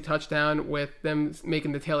Travis Kelce touchdown with them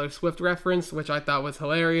making the Taylor Swift reference, which I thought was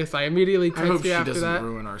hilarious. I immediately texted you after that. I hope she doesn't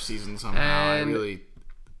ruin our season somehow.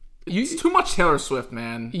 It's too much Taylor Swift,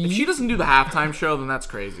 man. If she doesn't do the halftime show, then that's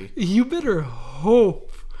crazy. You better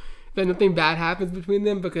hope that nothing bad happens between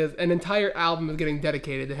them because an entire album is getting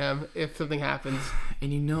dedicated to him if something happens.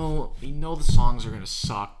 And you know the songs are gonna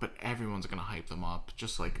suck, but everyone's gonna hype them up.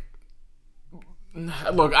 Just like,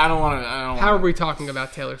 look, I don't want to. How are we talking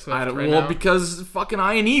about Taylor Swift right now? Because fucking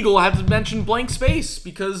Ian Eagle had to mention blank space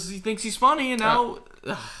because he thinks he's funny, and now.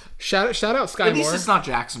 Shout out Sky Moore. At least it's not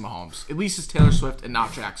Jackson Mahomes. At least it's Taylor Swift and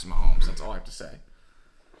not Jackson Mahomes. That's all I have to say.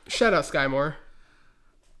 Shout out Sky Moore.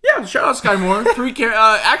 Yeah, shout out Sky Moore.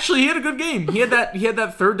 Actually, he had a good game. He had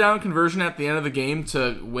that third down conversion at the end of the game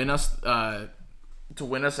to win us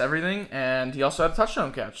everything, and he also had a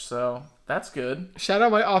touchdown catch. So that's good. Shout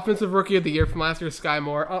out my offensive rookie of the year from last year, Sky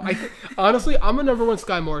Moore. Honestly, I'm a number 1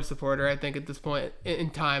 Sky Moore supporter. I think at this point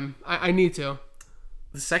in time, I need to.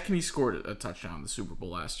 The second he scored a touchdown in the Super Bowl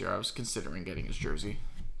last year, I was considering getting his jersey,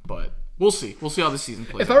 but we'll see. We'll see how the season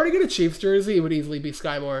plays. If I were to get a Chiefs jersey, it would easily be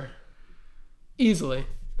Sky Moore. Easily.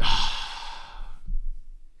 I'm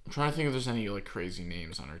trying to think if there's any like crazy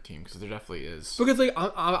names on our team because there definitely is. Because like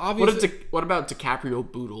obviously, what about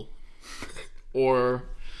DiCaprio Boodle or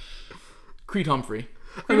Creed Humphrey?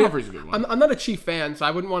 Humphrey's a good one. I'm not a Chief fan, so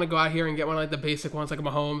I wouldn't want to go out here and get one of like the basic ones like a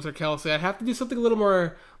Mahomes or Kelce. I'd have to do something a little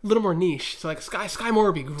more niche. So like Sky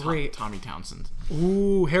Moore would be great. Tommy Townsend.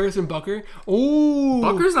 Ooh, Harrison Bucker. Ooh,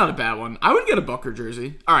 Bucker's not a bad one. I would get a Bucker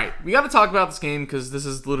jersey. All right, we got to talk about this game because this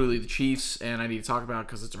is literally the Chiefs, and I need to talk about it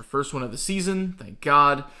because it's our first one of the season. Thank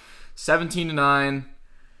God. 17-9.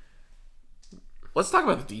 Let's talk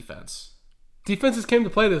about the defense. Defenses came to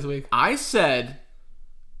play this week. I said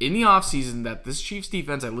in the offseason that this Chiefs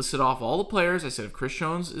defense, I listed off all the players. I said if Chris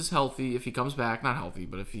Jones is healthy, if he comes back, not healthy,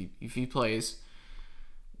 but if he plays,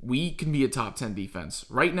 we can be a top 10 defense.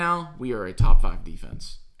 Right now, we are a top 5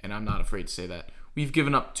 defense, and I'm not afraid to say that. We've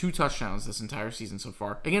given up 2 touchdowns this entire season so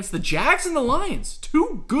far against the Jags and the Lions.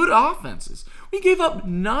 2 good offenses. We gave up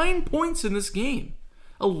 9 points in this game.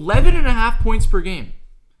 11.5 points per game.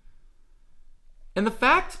 And the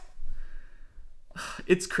fact,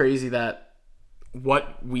 it's crazy that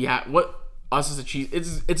what us as a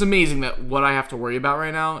Chiefs, it's amazing that what I have to worry about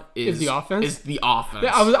right now is the offense. Yeah,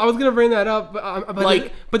 I was gonna bring that up,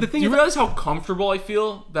 but the thing do you is, realize how comfortable I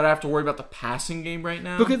feel that I have to worry about the passing game right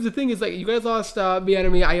now? because the thing is, like, you guys lost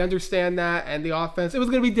Bieniemy. I understand that, and the offense, it was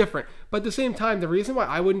gonna be different. But at the same time, the reason why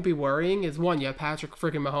I wouldn't be worrying is, one, you have Patrick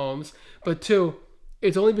freaking Mahomes, but 2,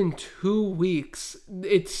 it's only been 2 weeks.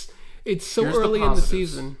 It's so Here's the early in the positives.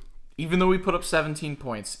 season. Even though we put up 17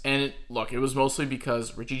 points, and it was mostly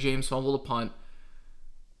because Richie James fumbled a punt,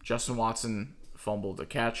 Justin Watson fumbled a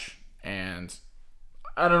catch, and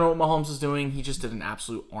I don't know what Mahomes is doing. He just did an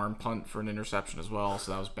absolute arm punt for an interception as well,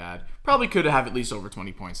 so that was bad. Probably could have at least over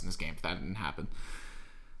 20 points in this game if that didn't happen.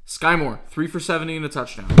 Sky Moore, 3 for 70 and a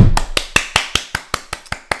touchdown.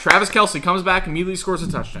 Travis Kelce comes back, immediately scores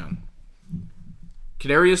a touchdown.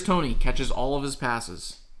 Kadarius Toney catches all of his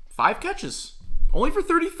passes. 5 catches. Only for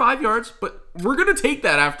 35 yards, but we're going to take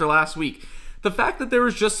that after last week. The fact that there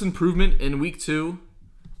was just improvement in week 2,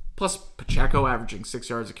 plus Pacheco averaging 6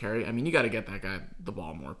 yards a carry. I mean, you got to get that guy the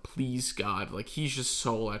ball more. Please, God. Like, he's just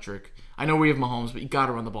so electric. I know we have Mahomes, but you got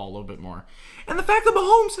to run the ball a little bit more. And the fact that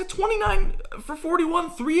Mahomes had 29 for 41,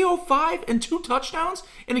 305, and 2 touchdowns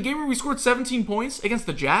in a game where we scored 17 points against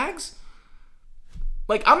the Jags.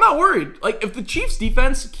 Like, I'm not worried. Like, if the Chiefs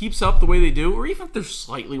defense keeps up the way they do, or even if they're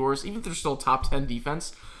slightly worse, even if they're still top 10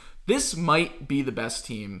 defense, this might be the best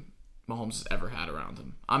team Mahomes has ever had around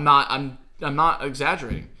him. I'm not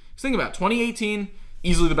exaggerating. Just think about it. 2018,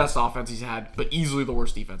 easily the best offense he's had, but easily the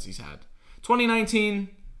worst defense he's had. 2019,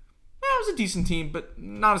 it was a decent team, but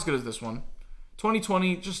not as good as this one.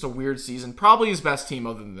 2020, just a weird season. Probably his best team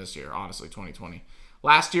other than this year, honestly, 2020.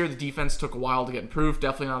 Last year, the defense took a while to get improved.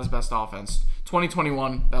 Definitely not his best offense.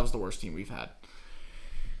 2021, that was the worst team we've had.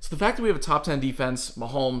 So the fact that we have a top 10 defense,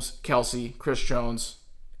 Mahomes, Kelce, Chris Jones,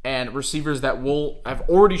 and receivers that have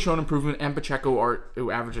already shown improvement, and Pacheco, who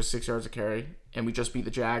averages 6 yards a carry, and we just beat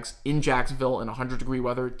the Jags in Jacksonville in 100-degree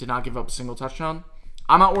weather, did not give up a single touchdown.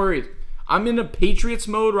 I'm not worried. I'm in a Patriots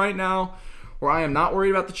mode right now where I am not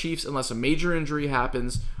worried about the Chiefs unless a major injury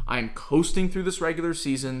happens. I am coasting through this regular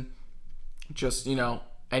season. Just,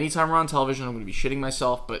 anytime we're on television, I'm going to be shitting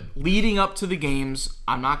myself. But leading up to the games,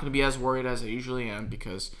 I'm not going to be as worried as I usually am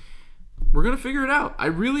because we're going to figure it out. I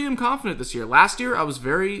really am confident this year. Last year, I was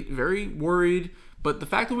very, very worried. But the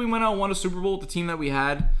fact that we went out and won a Super Bowl with the team that we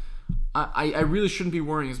had, I really shouldn't be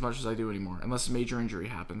worrying as much as I do anymore, unless a major injury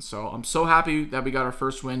happens. So I'm so happy that we got our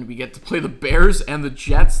first win. We get to play the Bears and the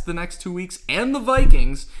Jets the next 2 weeks, and the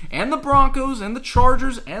Vikings, and the Broncos, and the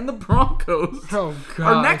Chargers, and the Broncos. Oh,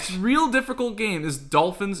 God. Our next real difficult game is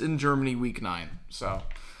Dolphins in Germany week 9. So,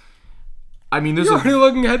 I mean, You're already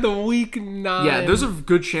looking ahead to week 9. Yeah, there's a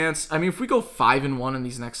good chance. I mean, if we go 5-1 in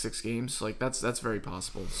these next 6 games, like that's very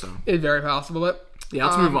possible. So it's very possible, but yeah,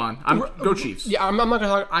 let's move on. Go Chiefs. Yeah, I'm not gonna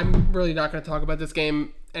talk. I'm really not gonna talk about this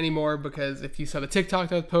game anymore because if you saw the TikTok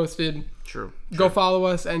that was posted, True. Go follow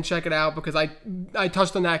us and check it out because I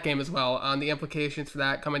touched on that game as well on the implications for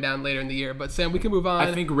that coming down later in the year. But Sam, we can move on.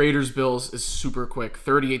 I think Raiders Bills is super quick.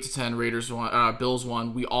 38-10. Raiders won. Bills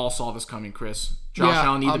won. We all saw this coming, Chris. Josh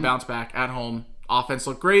Allen need to bounce back at home. Offense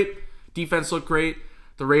looked great. Defense looked great.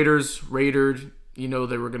 The Raiders raided. They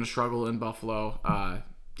were going to struggle in Buffalo.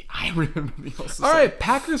 I remember the else to all say. right,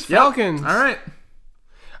 Packers Falcons. Yep. All right.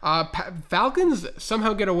 Falcons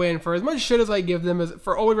somehow get a win for as much shit as I give them as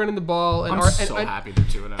for always running the ball. And I'm so happy they're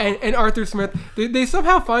 2-0. And Arthur Smith, they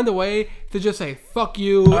somehow find a way to just say fuck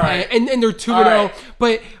you, right. and they're 2-0.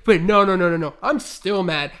 Right. But no. I'm still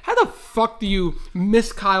mad. How the fuck do you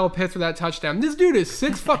miss Kyle Pitts for that touchdown? This dude is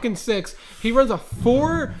 6'6". He runs a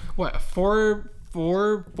 440,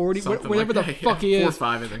 whatever the fuck he is. 4.5,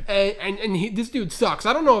 I think. And this dude sucks.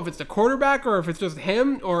 I don't know if it's the quarterback or if it's just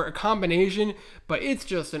him or a combination, but it's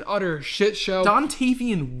just an utter shit show.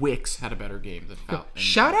 Dontavian Wicks had a better game than Falcons.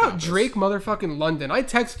 Shout out Drake motherfucking London. I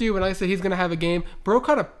texted you and I said he's gonna have a game. Bro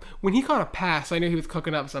when he caught a pass, I knew he was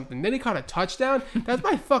cooking up something. Then he caught a touchdown. That's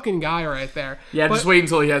my fucking guy right there. Yeah, just wait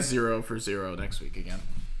until he has 0 for 0 next week again.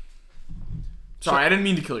 Sorry, I didn't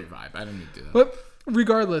mean to kill your vibe. I didn't mean to do that. But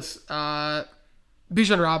regardless,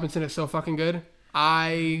 Bijan Robinson is so fucking good.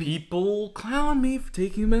 People clown me for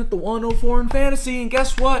taking him at the 104 in fantasy, and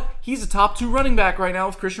guess what? He's a top 2 running back right now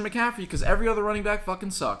with Christian McCaffrey because every other running back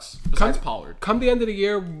fucking sucks besides Pollard. Come the end of the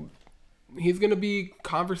year, he's going to be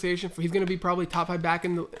he's going to be probably top 5 back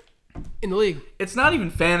in the league. It's not even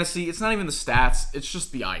fantasy. It's not even the stats. It's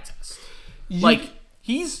just the eye test.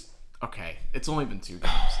 He's... Okay, it's only been 2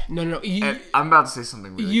 games. No. I'm about to say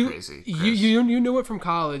something really crazy. You knew it from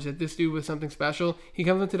college that this dude was something special. He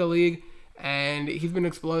comes into the league, and he's been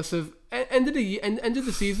explosive. End of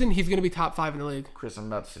the season, he's going to be top 5 in the league. Chris, I'm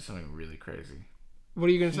about to say something really crazy. What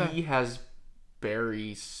are you going to say? He has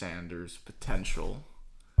Barry Sanders potential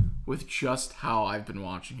with just how I've been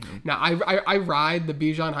watching him. Now, I ride the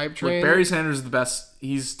Bijan hype train. Look, Barry Sanders is the best.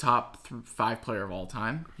 He's top 5 player of all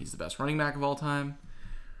time. He's the best running back of all time.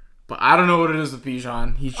 But I don't know what it is with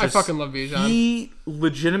Bijan. I fucking love Bijan. He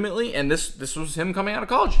legitimately, and this was him coming out of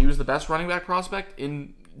college. He was the best running back prospect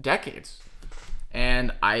in decades.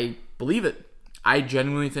 And I believe it. I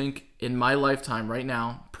genuinely think in my lifetime right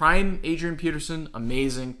now, prime Adrian Peterson,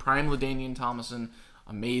 amazing. Prime LaDainian Tomlinson,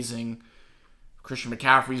 amazing. Christian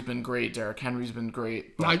McCaffrey's been great. Derrick Henry's been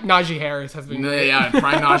great. Najee Harris has been great. Yeah,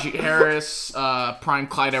 prime Najee Harris, prime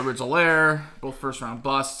Clyde Edwards-Helaire, both first-round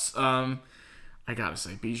busts. I gotta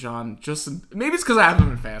say, Bijan, maybe it's because I have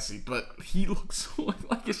him in fantasy, but he looks so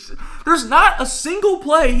like there's not a single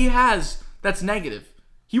play he has that's negative.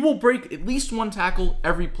 He will break at least 1 tackle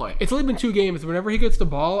every play. It's only been 2 games. Whenever he gets the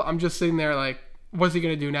ball, I'm just sitting there like, what's he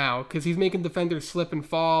going to do now? Because he's making defenders slip and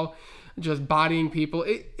fall, just bodying people.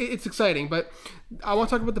 It's exciting. But I want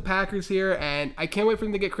to talk about the Packers here, and I can't wait for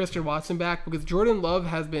them to get Christian Watson back because Jordan Love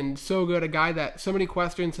has been so good, a guy that so many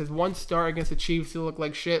questions. His 1 start against the Chiefs, he looked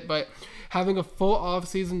like shit, but having a full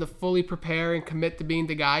offseason to fully prepare and commit to being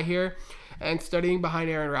the guy here and studying behind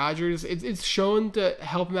Aaron Rodgers, it's shown to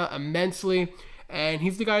help him out immensely. And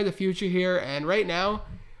he's the guy of the future here. And right now,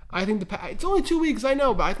 I think it's only 2 weeks, I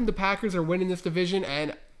know, but I think the Packers are winning this division.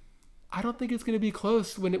 And I don't think it's going to be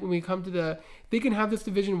close when we come to they can have this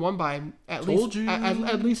division won by at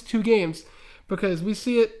least 2 games, because we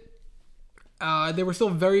see it. They were still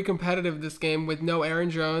very competitive this game with no Aaron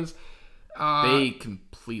Jones. They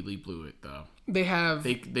completely blew it though. They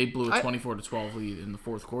blew a 24-12 lead in the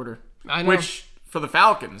 4th quarter. I know. Which for the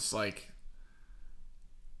Falcons,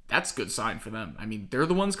 that's a good sign for them. I mean, they're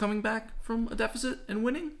the ones coming back from a deficit and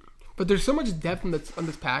winning. But there's so much depth on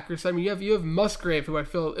this Packers. I mean, you have Musgrave, who I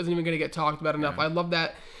feel isn't even going to get talked about enough. Yeah. I love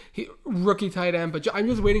that rookie tight end, but I'm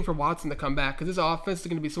just waiting for Watson to come back because this offense is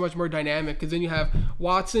going to be so much more dynamic. Because then you have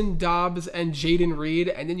Watson, Dobbs, and Jaden Reed,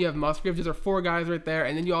 and then you have Musgrave. Those are 4 guys right there,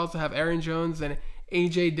 and then you also have Aaron Jones and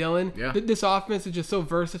A.J. Dillon. Yeah. This offense is just so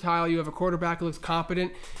versatile. You have a quarterback who looks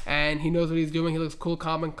competent, and he knows what he's doing. He looks cool,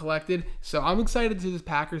 calm, and collected. So I'm excited to see this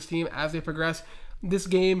Packers team as they progress. This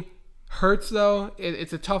game hurts, though.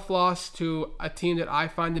 It's a tough loss to a team that I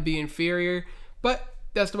find to be inferior, but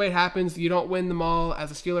that's the way it happens. You don't win them all.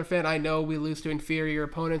 As a Steeler fan, I know we lose to inferior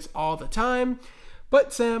opponents all the time.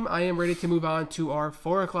 But, Sam, I am ready to move on to our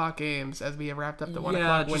 4 o'clock games as we have wrapped up the 1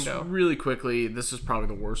 o'clock window. Just really quickly, this is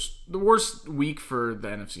probably the worst week for the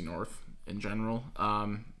NFC North in general.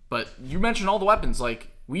 But you mentioned all the weapons.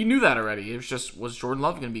 We knew that already. It was just, was Jordan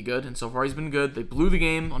Love going to be good? And so far he's been good. They blew the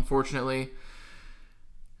game, unfortunately.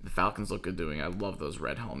 The Falcons look good doing it. I love those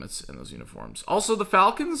red helmets and those uniforms. Also, the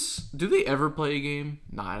Falcons, do they ever play a game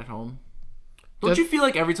not at home? Don't you feel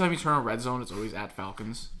like every time you turn on Red Zone, it's always at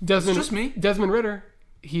Falcons? It's just me. Desmond Ridder,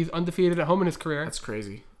 he's undefeated at home in his career. That's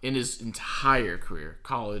crazy. In his entire career.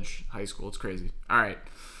 College, high school, it's crazy. All right.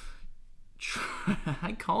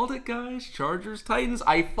 I called it, guys. Chargers, Titans.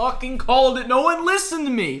 I fucking called it. No one listened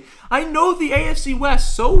to me. I know the AFC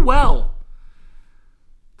West so well.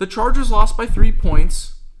 The Chargers lost by 3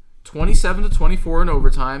 points. 27-24 in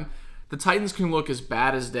overtime. The Titans can look as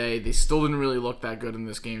bad as day. They still didn't really look that good in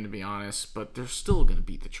this game, to be honest, but they're still going to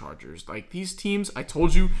beat the Chargers. These teams, I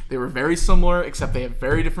told you, they were very similar, except they have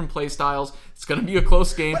very different play styles. It's going to be a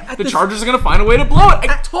close game. The Chargers are going to find a way to blow it.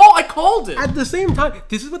 I called it. At the same time,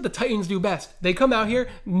 this is what the Titans do best. They come out here,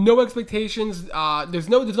 no expectations, there's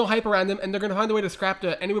no hype around them, and they're going to find a way to scrap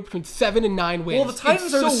to anywhere between 7 and 9 wins. Well, the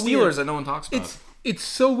Titans are the Steelers that no one talks about. It's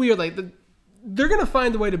so weird. They're going to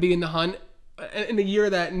find a way to be in the hunt in a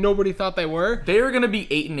year that nobody thought they were. They are going to be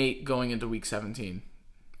 8-8 going into Week 17.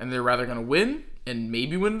 And they're rather going to win and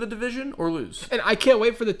maybe win the division or lose. And I can't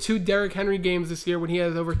wait for the 2 Derrick Henry games this year when he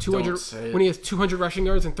has over 200 when he has 200 rushing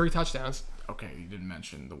yards and 3 touchdowns. Okay, you didn't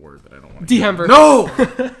mention the word that I don't want to Denver. No!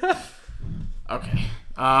 Okay.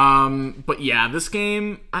 But yeah, this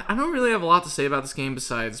game, I don't really have a lot to say about this game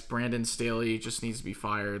besides Brandon Staley just needs to be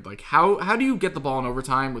fired. How do you get the ball in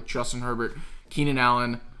overtime with Justin Herbert, Keenan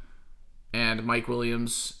Allen, and Mike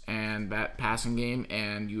Williams and that passing game,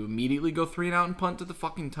 and you immediately go 3-and-out and punt to the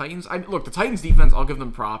fucking Titans. Look, the Titans defense, I'll give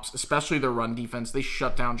them props, especially their run defense. They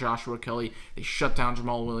shut down Joshua Kelly. They shut down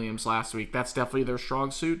Jamal Williams last week. That's definitely their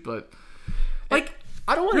strong suit, but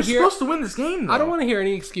I don't want to hear. You're supposed to win this game, though. I don't want to hear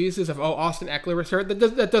any excuses of Austin Eckler was hurt.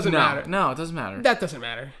 That doesn't matter. No, it doesn't matter. That doesn't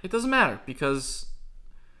matter. It doesn't matter because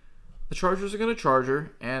the Chargers are going to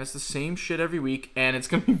Charger, and it's the same shit every week, and it's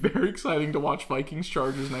going to be very exciting to watch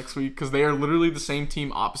Vikings-Chargers next week because they are literally the same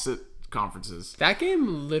team, opposite conferences. That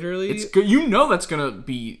game literally... It's good. You know that's going to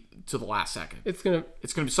be to the last second. It's going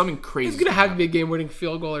to be something crazy. It's going to have to be a game-winning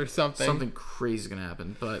field goal or something. Something crazy is going to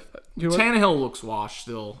happen, but Tannehill looks washed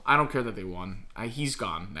still. I don't care that they won. He's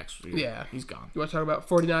gone next week. Yeah. He's gone. You want to talk about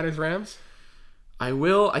 49ers-Rams? I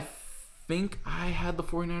will. I think I had the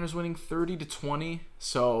 49ers winning 30-20,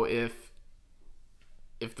 so if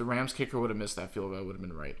the Rams kicker would have missed that field goal, I would have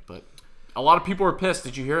been right. But a lot of people were pissed.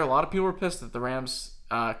 Did you hear? A lot of people were pissed that the Rams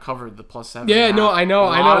covered the +7. Yeah, no, I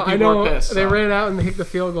know. Pissed, they ran out and they kicked the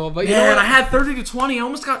field goal. But and I had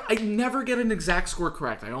 30-20. I never get an exact score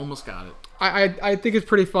correct. I almost got it. I think it's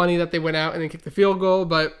pretty funny that they went out and then kicked the field goal,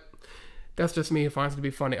 but that's just me who finds it to be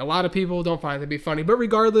funny. A lot of people don't find it to be funny. But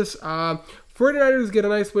regardless, 49ers get a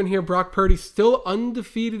nice win here. Brock Purdy still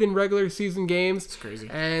undefeated in regular season games. It's crazy.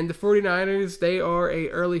 And the 49ers, they are a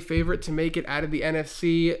early favorite to make it out of the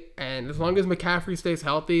NFC. And as long as McCaffrey stays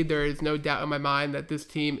healthy, there is no doubt in my mind that this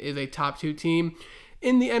team is a top 2 team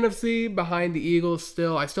in the NFC behind the Eagles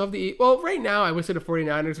still. I still have the... Well, right now, I wish that the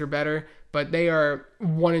 49ers were better, but they are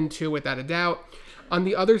 1-2 without a doubt. On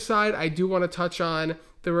the other side, I do want to touch on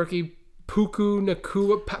the rookie Puka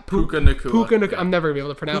Nacua. I'm never going to be able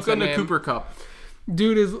to pronounce that name. Cooper Cup.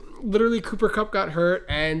 Dude is literally Cooper Cup got hurt,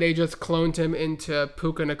 and they just cloned him into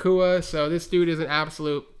Puka Nacua. So this dude is an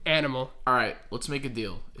absolute animal. All right, let's make a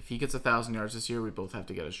deal. If he gets 1,000 yards this year, we both have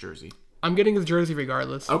to get his jersey. I'm getting his jersey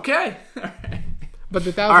regardless. Okay. But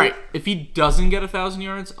the 1,000. All right, if he doesn't get 1,000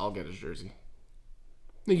 yards, I'll get his jersey.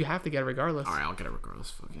 You have to get it regardless. All right, I'll get it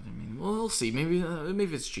regardless. Fuck it. I mean, we'll see.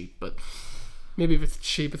 Maybe it's cheap, but maybe if it's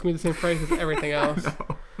cheap, it's gonna be the same price as everything else.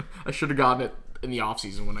 I should have gotten it in the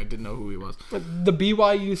offseason when I didn't know who he was. The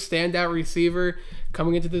BYU standout receiver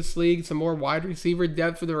coming into this league, some more wide receiver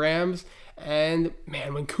depth for the Rams, and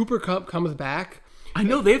man, when Cooper Kupp comes back, I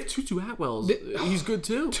know they have Tutu Atwell. He's good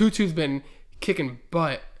too. Tutu's been kicking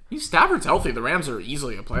butt. Stafford's healthy. The Rams are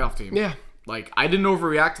easily a playoff team. Yeah. Like, I didn't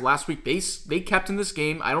overreact last week. They kept in this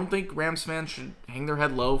game. I don't think Rams fans should hang their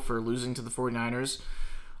head low for losing to the 49ers.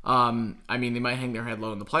 I mean, they might hang their head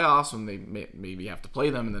low in the playoffs when they maybe have to play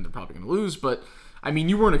them, and then they're probably going to lose. But, I mean,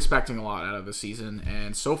 you weren't expecting a lot out of the season.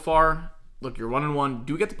 And so far, look, you're 1-1.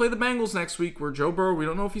 Do get to play the Bengals next week, where Joe Burrow, we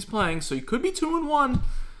don't know if he's playing, so you could be 2-1.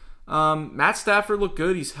 Matt Stafford looked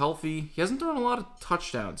good. He's healthy. He hasn't thrown a lot of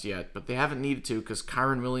touchdowns yet, but they haven't needed to because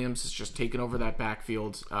Kyron Williams has just taken over that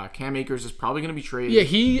backfield. Cam Akers is probably going to be traded. Yeah,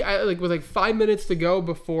 he with 5 minutes to go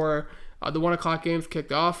before the 1 o'clock games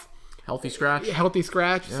kicked off. Healthy scratch.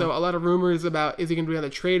 Yeah. So a lot of rumors about is he going to be on the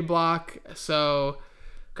trade block. So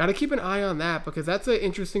got to keep an eye on that because that's an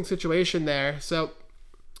interesting situation there. So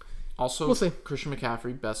also, we'll see. Christian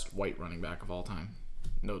McCaffrey, best white running back of all time.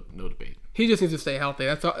 No debate. He just needs to stay healthy.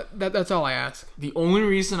 That's all I ask. The only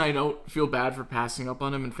reason I don't feel bad for passing up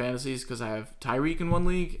on him in fantasy is because I have Tyreek in one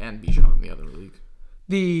league and Bijan in the other league.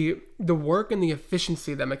 The work and the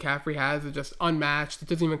efficiency that McCaffrey has is just unmatched. It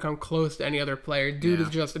doesn't even come close to any other player. Dude is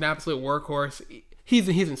just an absolute workhorse. He's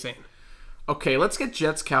insane. Okay, let's get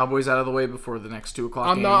Jets Cowboys out of the way before the next 2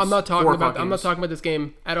 o'clock games. I'm not talking about this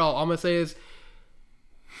game at all. All I'm gonna say is.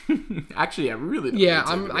 Actually, I really don't. Yeah,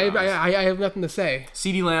 I have nothing to say.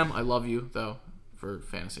 CeeDee Lamb, I love you though for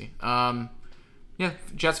fantasy. Yeah,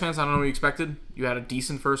 Jets fans, I don't know what you expected. You had a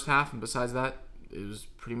decent first half, and besides that, it was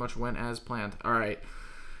pretty much went as planned. All right.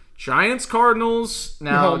 Giants Cardinals.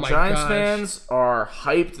 Now, Giants fans are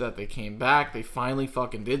hyped that they came back. They finally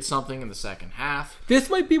fucking did something in the second half.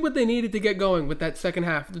 This might be what they needed to get going with that second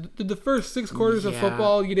half. The first 6 quarters of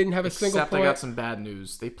football, you didn't have a single point. Except I got some bad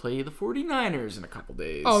news. They play the 49ers in a couple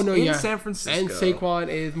days. Oh, no, in San Francisco. And Saquon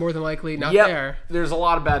is more than likely not there. There's a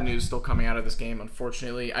lot of bad news still coming out of this game,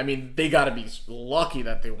 unfortunately. I mean, they got to be lucky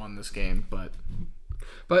that they won this game, but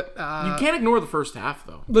you can't ignore the first half,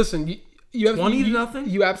 though. Listen, you have 20-0.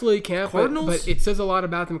 You absolutely can't. Cardinals, but it says a lot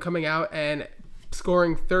about them coming out and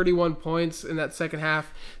scoring 31 points in that second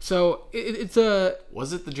half. So it's a.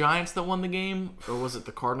 Was it the Giants that won the game, or was it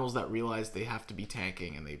the Cardinals that realized they have to be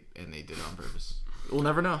tanking and they did it on purpose? We'll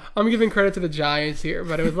never know. I'm giving credit to the Giants here,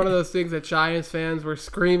 but it was one of those things that Giants fans were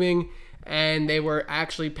screaming and they were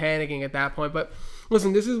actually panicking at that point. But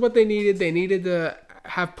listen, this is what they needed. They needed to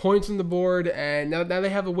have points on the board, and now they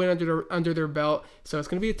have a win under their belt. So it's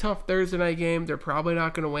going to be a tough Thursday night game. They're probably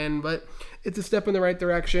not going to win, but it's a step in the right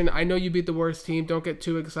direction. I know you beat the worst team. Don't get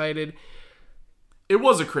too excited. It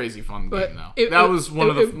was a crazy fun game, though. That was one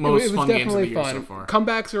of the most fun games of the year so far.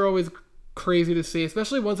 Comebacks are always crazy to see,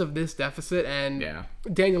 especially ones of this deficit. And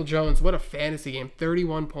Daniel Jones, what a fantasy game.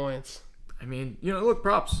 31 points. I mean, look,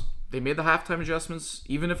 props. They made the halftime adjustments.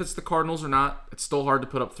 Even if it's the Cardinals or not, it's still hard to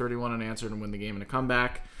put up 31 unanswered and win the game in a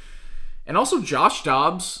comeback. And also Josh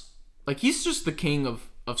Dobbs, like, he's just the king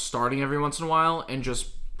of starting every once in a while and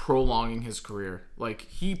just prolonging his career. Like,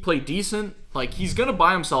 he played decent. Like, he's going to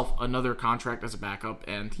buy himself another contract as a backup,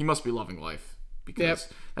 and he must be loving life because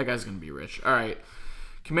that guy's going to be rich. All right.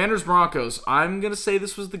 Commanders-Broncos. I'm going to say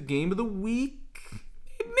this was the game of the week.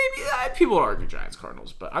 Maybe people would argue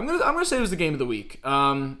Giants-Cardinals, but I'm gonna say it was the game of the week.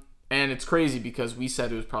 And it's crazy because we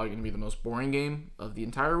said it was probably going to be the most boring game of the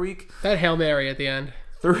entire week. That Hail Mary at the end.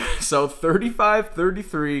 So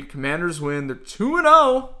 35-33, Commanders win. They're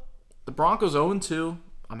 2-0. The Broncos 0-2.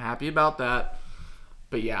 I'm happy about that.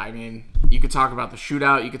 But yeah, I mean, you could talk about the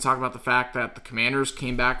shootout. You could talk about the fact that the Commanders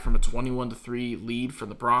came back from a 21-3 lead from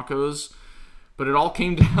the Broncos. But it all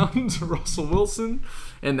came down to Russell Wilson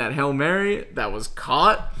and that Hail Mary that was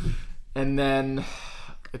caught. And then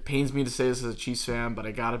it pains me to say this as a Chiefs fan, but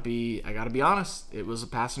I gotta be honest. It was a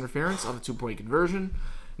pass interference on a 2-point conversion.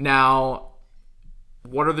 Now,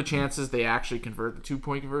 what are the chances they actually convert the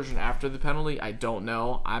 2-point conversion after the penalty? I don't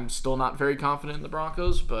know. I'm still not very confident in the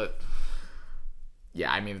Broncos, but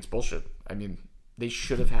yeah, I mean, it's bullshit. I mean, they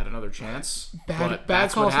should have had another chance.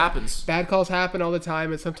 That's what happens. Bad calls happen all the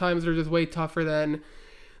time, and sometimes they're just way tougher than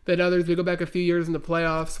others. We go back a few years in the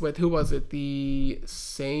playoffs with, who was it? The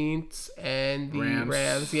Saints and the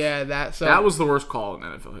Rams. Yeah, that was the worst call in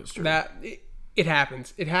NFL history. It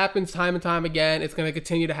happens. It happens time and time again. It's going to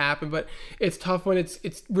continue to happen, but it's tough when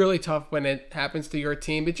it's really tough when it happens to your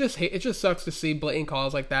team. It just sucks to see blatant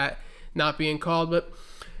calls like that not being called, but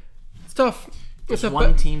it's tough. There's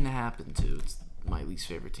one team to happen to. It's my least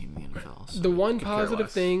favorite team in the NFL. So the one positive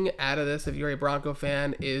thing out of this, if you're a Bronco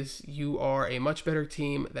fan, is you are a much better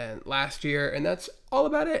team than last year, and that's all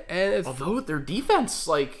about it. And although their defense,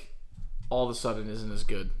 like, all of a sudden isn't as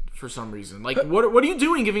good for some reason. Like, what are you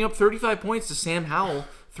doing giving up 35 points to Sam Howell,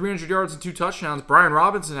 300 yards and 2 touchdowns? Brian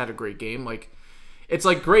Robinson had a great game. Like, it's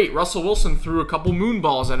like, great. Russell Wilson threw a couple moon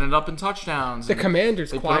balls that ended up in touchdowns. The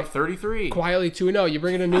Commanders put up 33. Quietly 2-0. You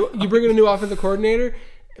bring in a new offensive coordinator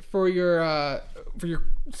for your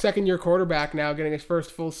second-year quarterback now, getting his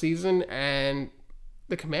first full season, and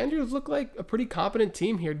the Commanders look like a pretty competent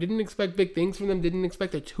team here. Didn't expect big things from them. Didn't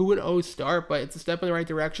expect a 2-0 start, but it's a step in the right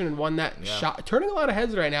direction and one that shot, turning a lot of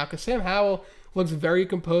heads right now because Sam Howell looks very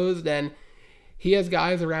composed and he has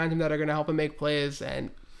guys around him that are going to help him make plays.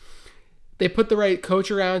 And they put the right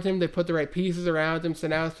coach around him. They put the right pieces around him. So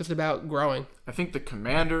now it's just about growing. I think the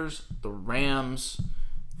Commanders, the Rams,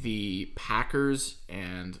 the Packers,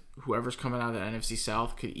 and whoever's coming out of the NFC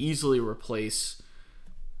South could easily replace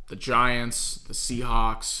the Giants, the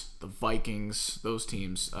Seahawks, the Vikings, those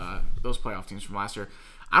teams, those playoff teams from last year.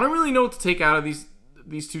 I don't really know what to take out of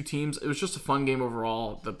these two teams. It was just a fun game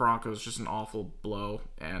overall. The Broncos just an awful blow,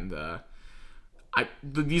 and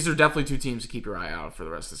these are definitely two teams to keep your eye out for the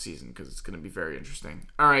rest of the season because it's going to be very interesting.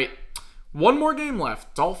 All right, one more game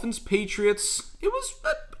left. Dolphins-Patriots. It was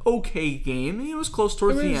an okay game. It was close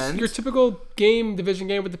towards the end. Your typical division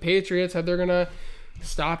game with the Patriots. How they're going to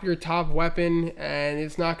stop your top weapon, and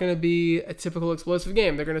it's not going to be a typical explosive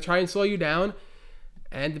game. They're going to try and slow you down,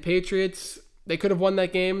 and the Patriots, they could have won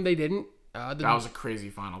that game. They didn't. That was a crazy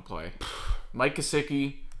final play. Mike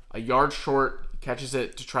Gesicki, a yard short, catches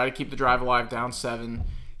it to try to keep the drive alive, down 7.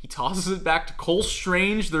 He tosses it back to Cole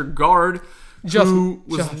Strange, their guard, who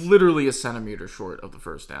was literally a centimeter short of the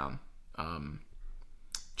first down.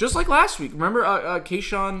 Just like last week. Remember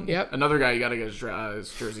Kayshon? Yep. Another guy you got to get his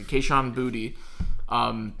jersey. Kayshon Boutte.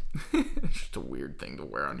 It's just a weird thing to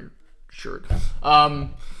wear on your shirt.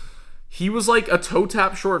 He was like a toe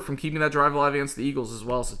tap short from keeping that drive alive against the Eagles as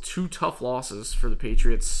well. So 2 tough losses for the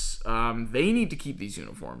Patriots. They need to keep these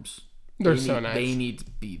uniforms. They're so nice. They need to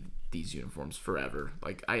be these uniforms forever.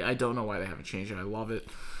 Like, I don't know why they haven't changed it. I love it.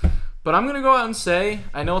 But I'm going to go out and say,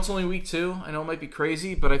 I know it's only week 2. I know it might be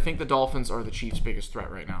crazy, but I think the Dolphins are the Chiefs' biggest threat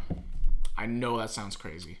right now. I know that sounds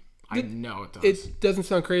crazy. I know it does. It doesn't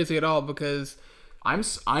sound crazy at all because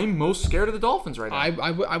I'm most scared of the Dolphins right now.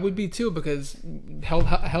 I would be too because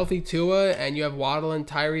healthy Tua and you have Waddle and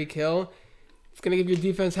Tyreek Hill. It's going to give your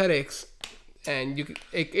defense headaches. And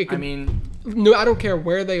I don't care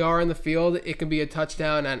where they are in the field. It can be a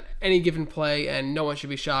touchdown on any given play, and no one should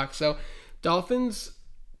be shocked. So, Dolphins,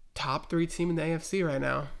 top 3 team in the AFC right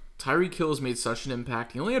now. Tyreek Hill has made such an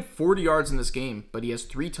impact. He only had 40 yards in this game, but he has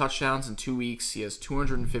 3 touchdowns in 2 weeks. He has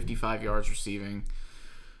 255 yards receiving.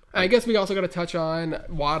 I guess we also got to touch on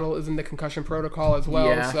Waddle is in the concussion protocol as well.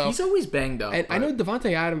 Yeah, so. he's always banged up. And I know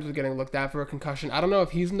Devontae Adams was getting looked at for a concussion. I don't know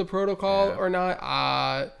if he's in the protocol or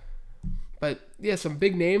not. But yeah, some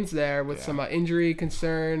big names there with some injury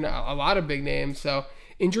concern. A lot of big names. So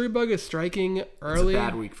injury bug is striking early. It's a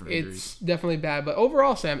bad week for injuries. It's definitely bad. But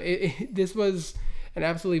overall, Sam, this was an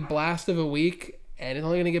absolutely blast of a week, and it's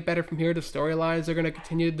only going to get better from here. The storylines are going to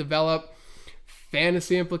continue to develop.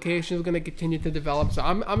 Fantasy implications are going to continue to develop. So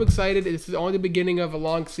I'm excited. This is only the beginning of a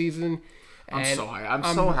long season. I'm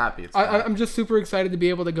so happy. I'm just super excited to be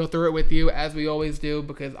able to go through it with you, as we always do,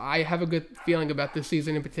 because I have a good feeling about this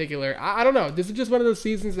season in particular. I don't know. This is just one of those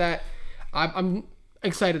seasons that I'm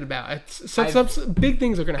excited about. Some big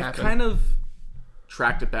things are going to happen. I've kind of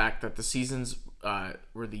tracked it back that the seasons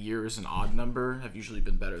where the year is an odd number have usually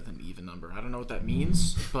been better than the even number. I don't know what that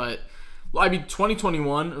means, but I mean,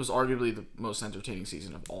 2021 was arguably the most entertaining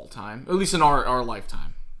season of all time, at least in our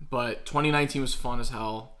lifetime. But 2019 was fun as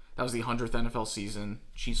hell. That was the 100th NFL season.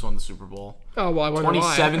 Chiefs won the Super Bowl. Oh, well, I wonder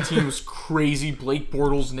 2017 was crazy. Blake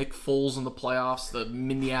Bortles, Nick Foles in the playoffs, the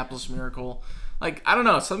Minneapolis Miracle. Like, I don't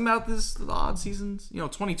know, something about the odd seasons.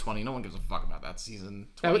 2020, no one gives a fuck about that season.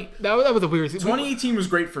 That was a weird season. 2018 was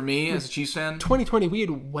great for me as a Chiefs fan. 2020, we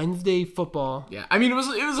had Wednesday football. Yeah, I mean, it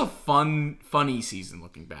was a funny season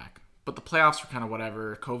looking back. But the playoffs were kind of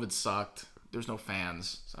whatever. COVID sucked. There's no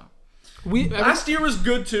fans, so. Last year was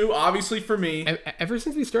good too, obviously for me. Ever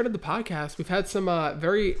since we started the podcast, we've had some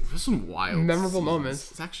some wild, memorable seasons.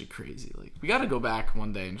 Moments. It's actually crazy. Like, we got to go back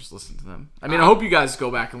one day and just listen to them. I mean, I hope you guys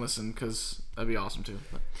go back and listen because that'd be awesome too.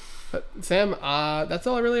 But Sam, that's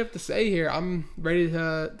all I really have to say here. I'm ready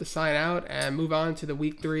to sign out and move on to the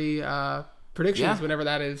week 3 predictions, whenever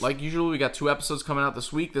that is. Like usual, we got 2 episodes coming out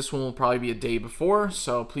this week. This one will probably be a day before,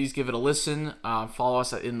 so please give it a listen. Follow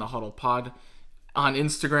us at In the Huddle Pod on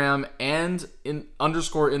Instagram and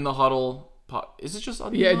 _in the huddle. Is it just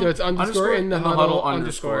on? Yeah, no, it's underscore in the huddle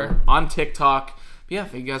underscore on TikTok. But yeah,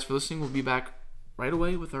 thank you guys for listening. We'll be back right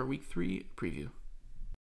away with our week 3 preview.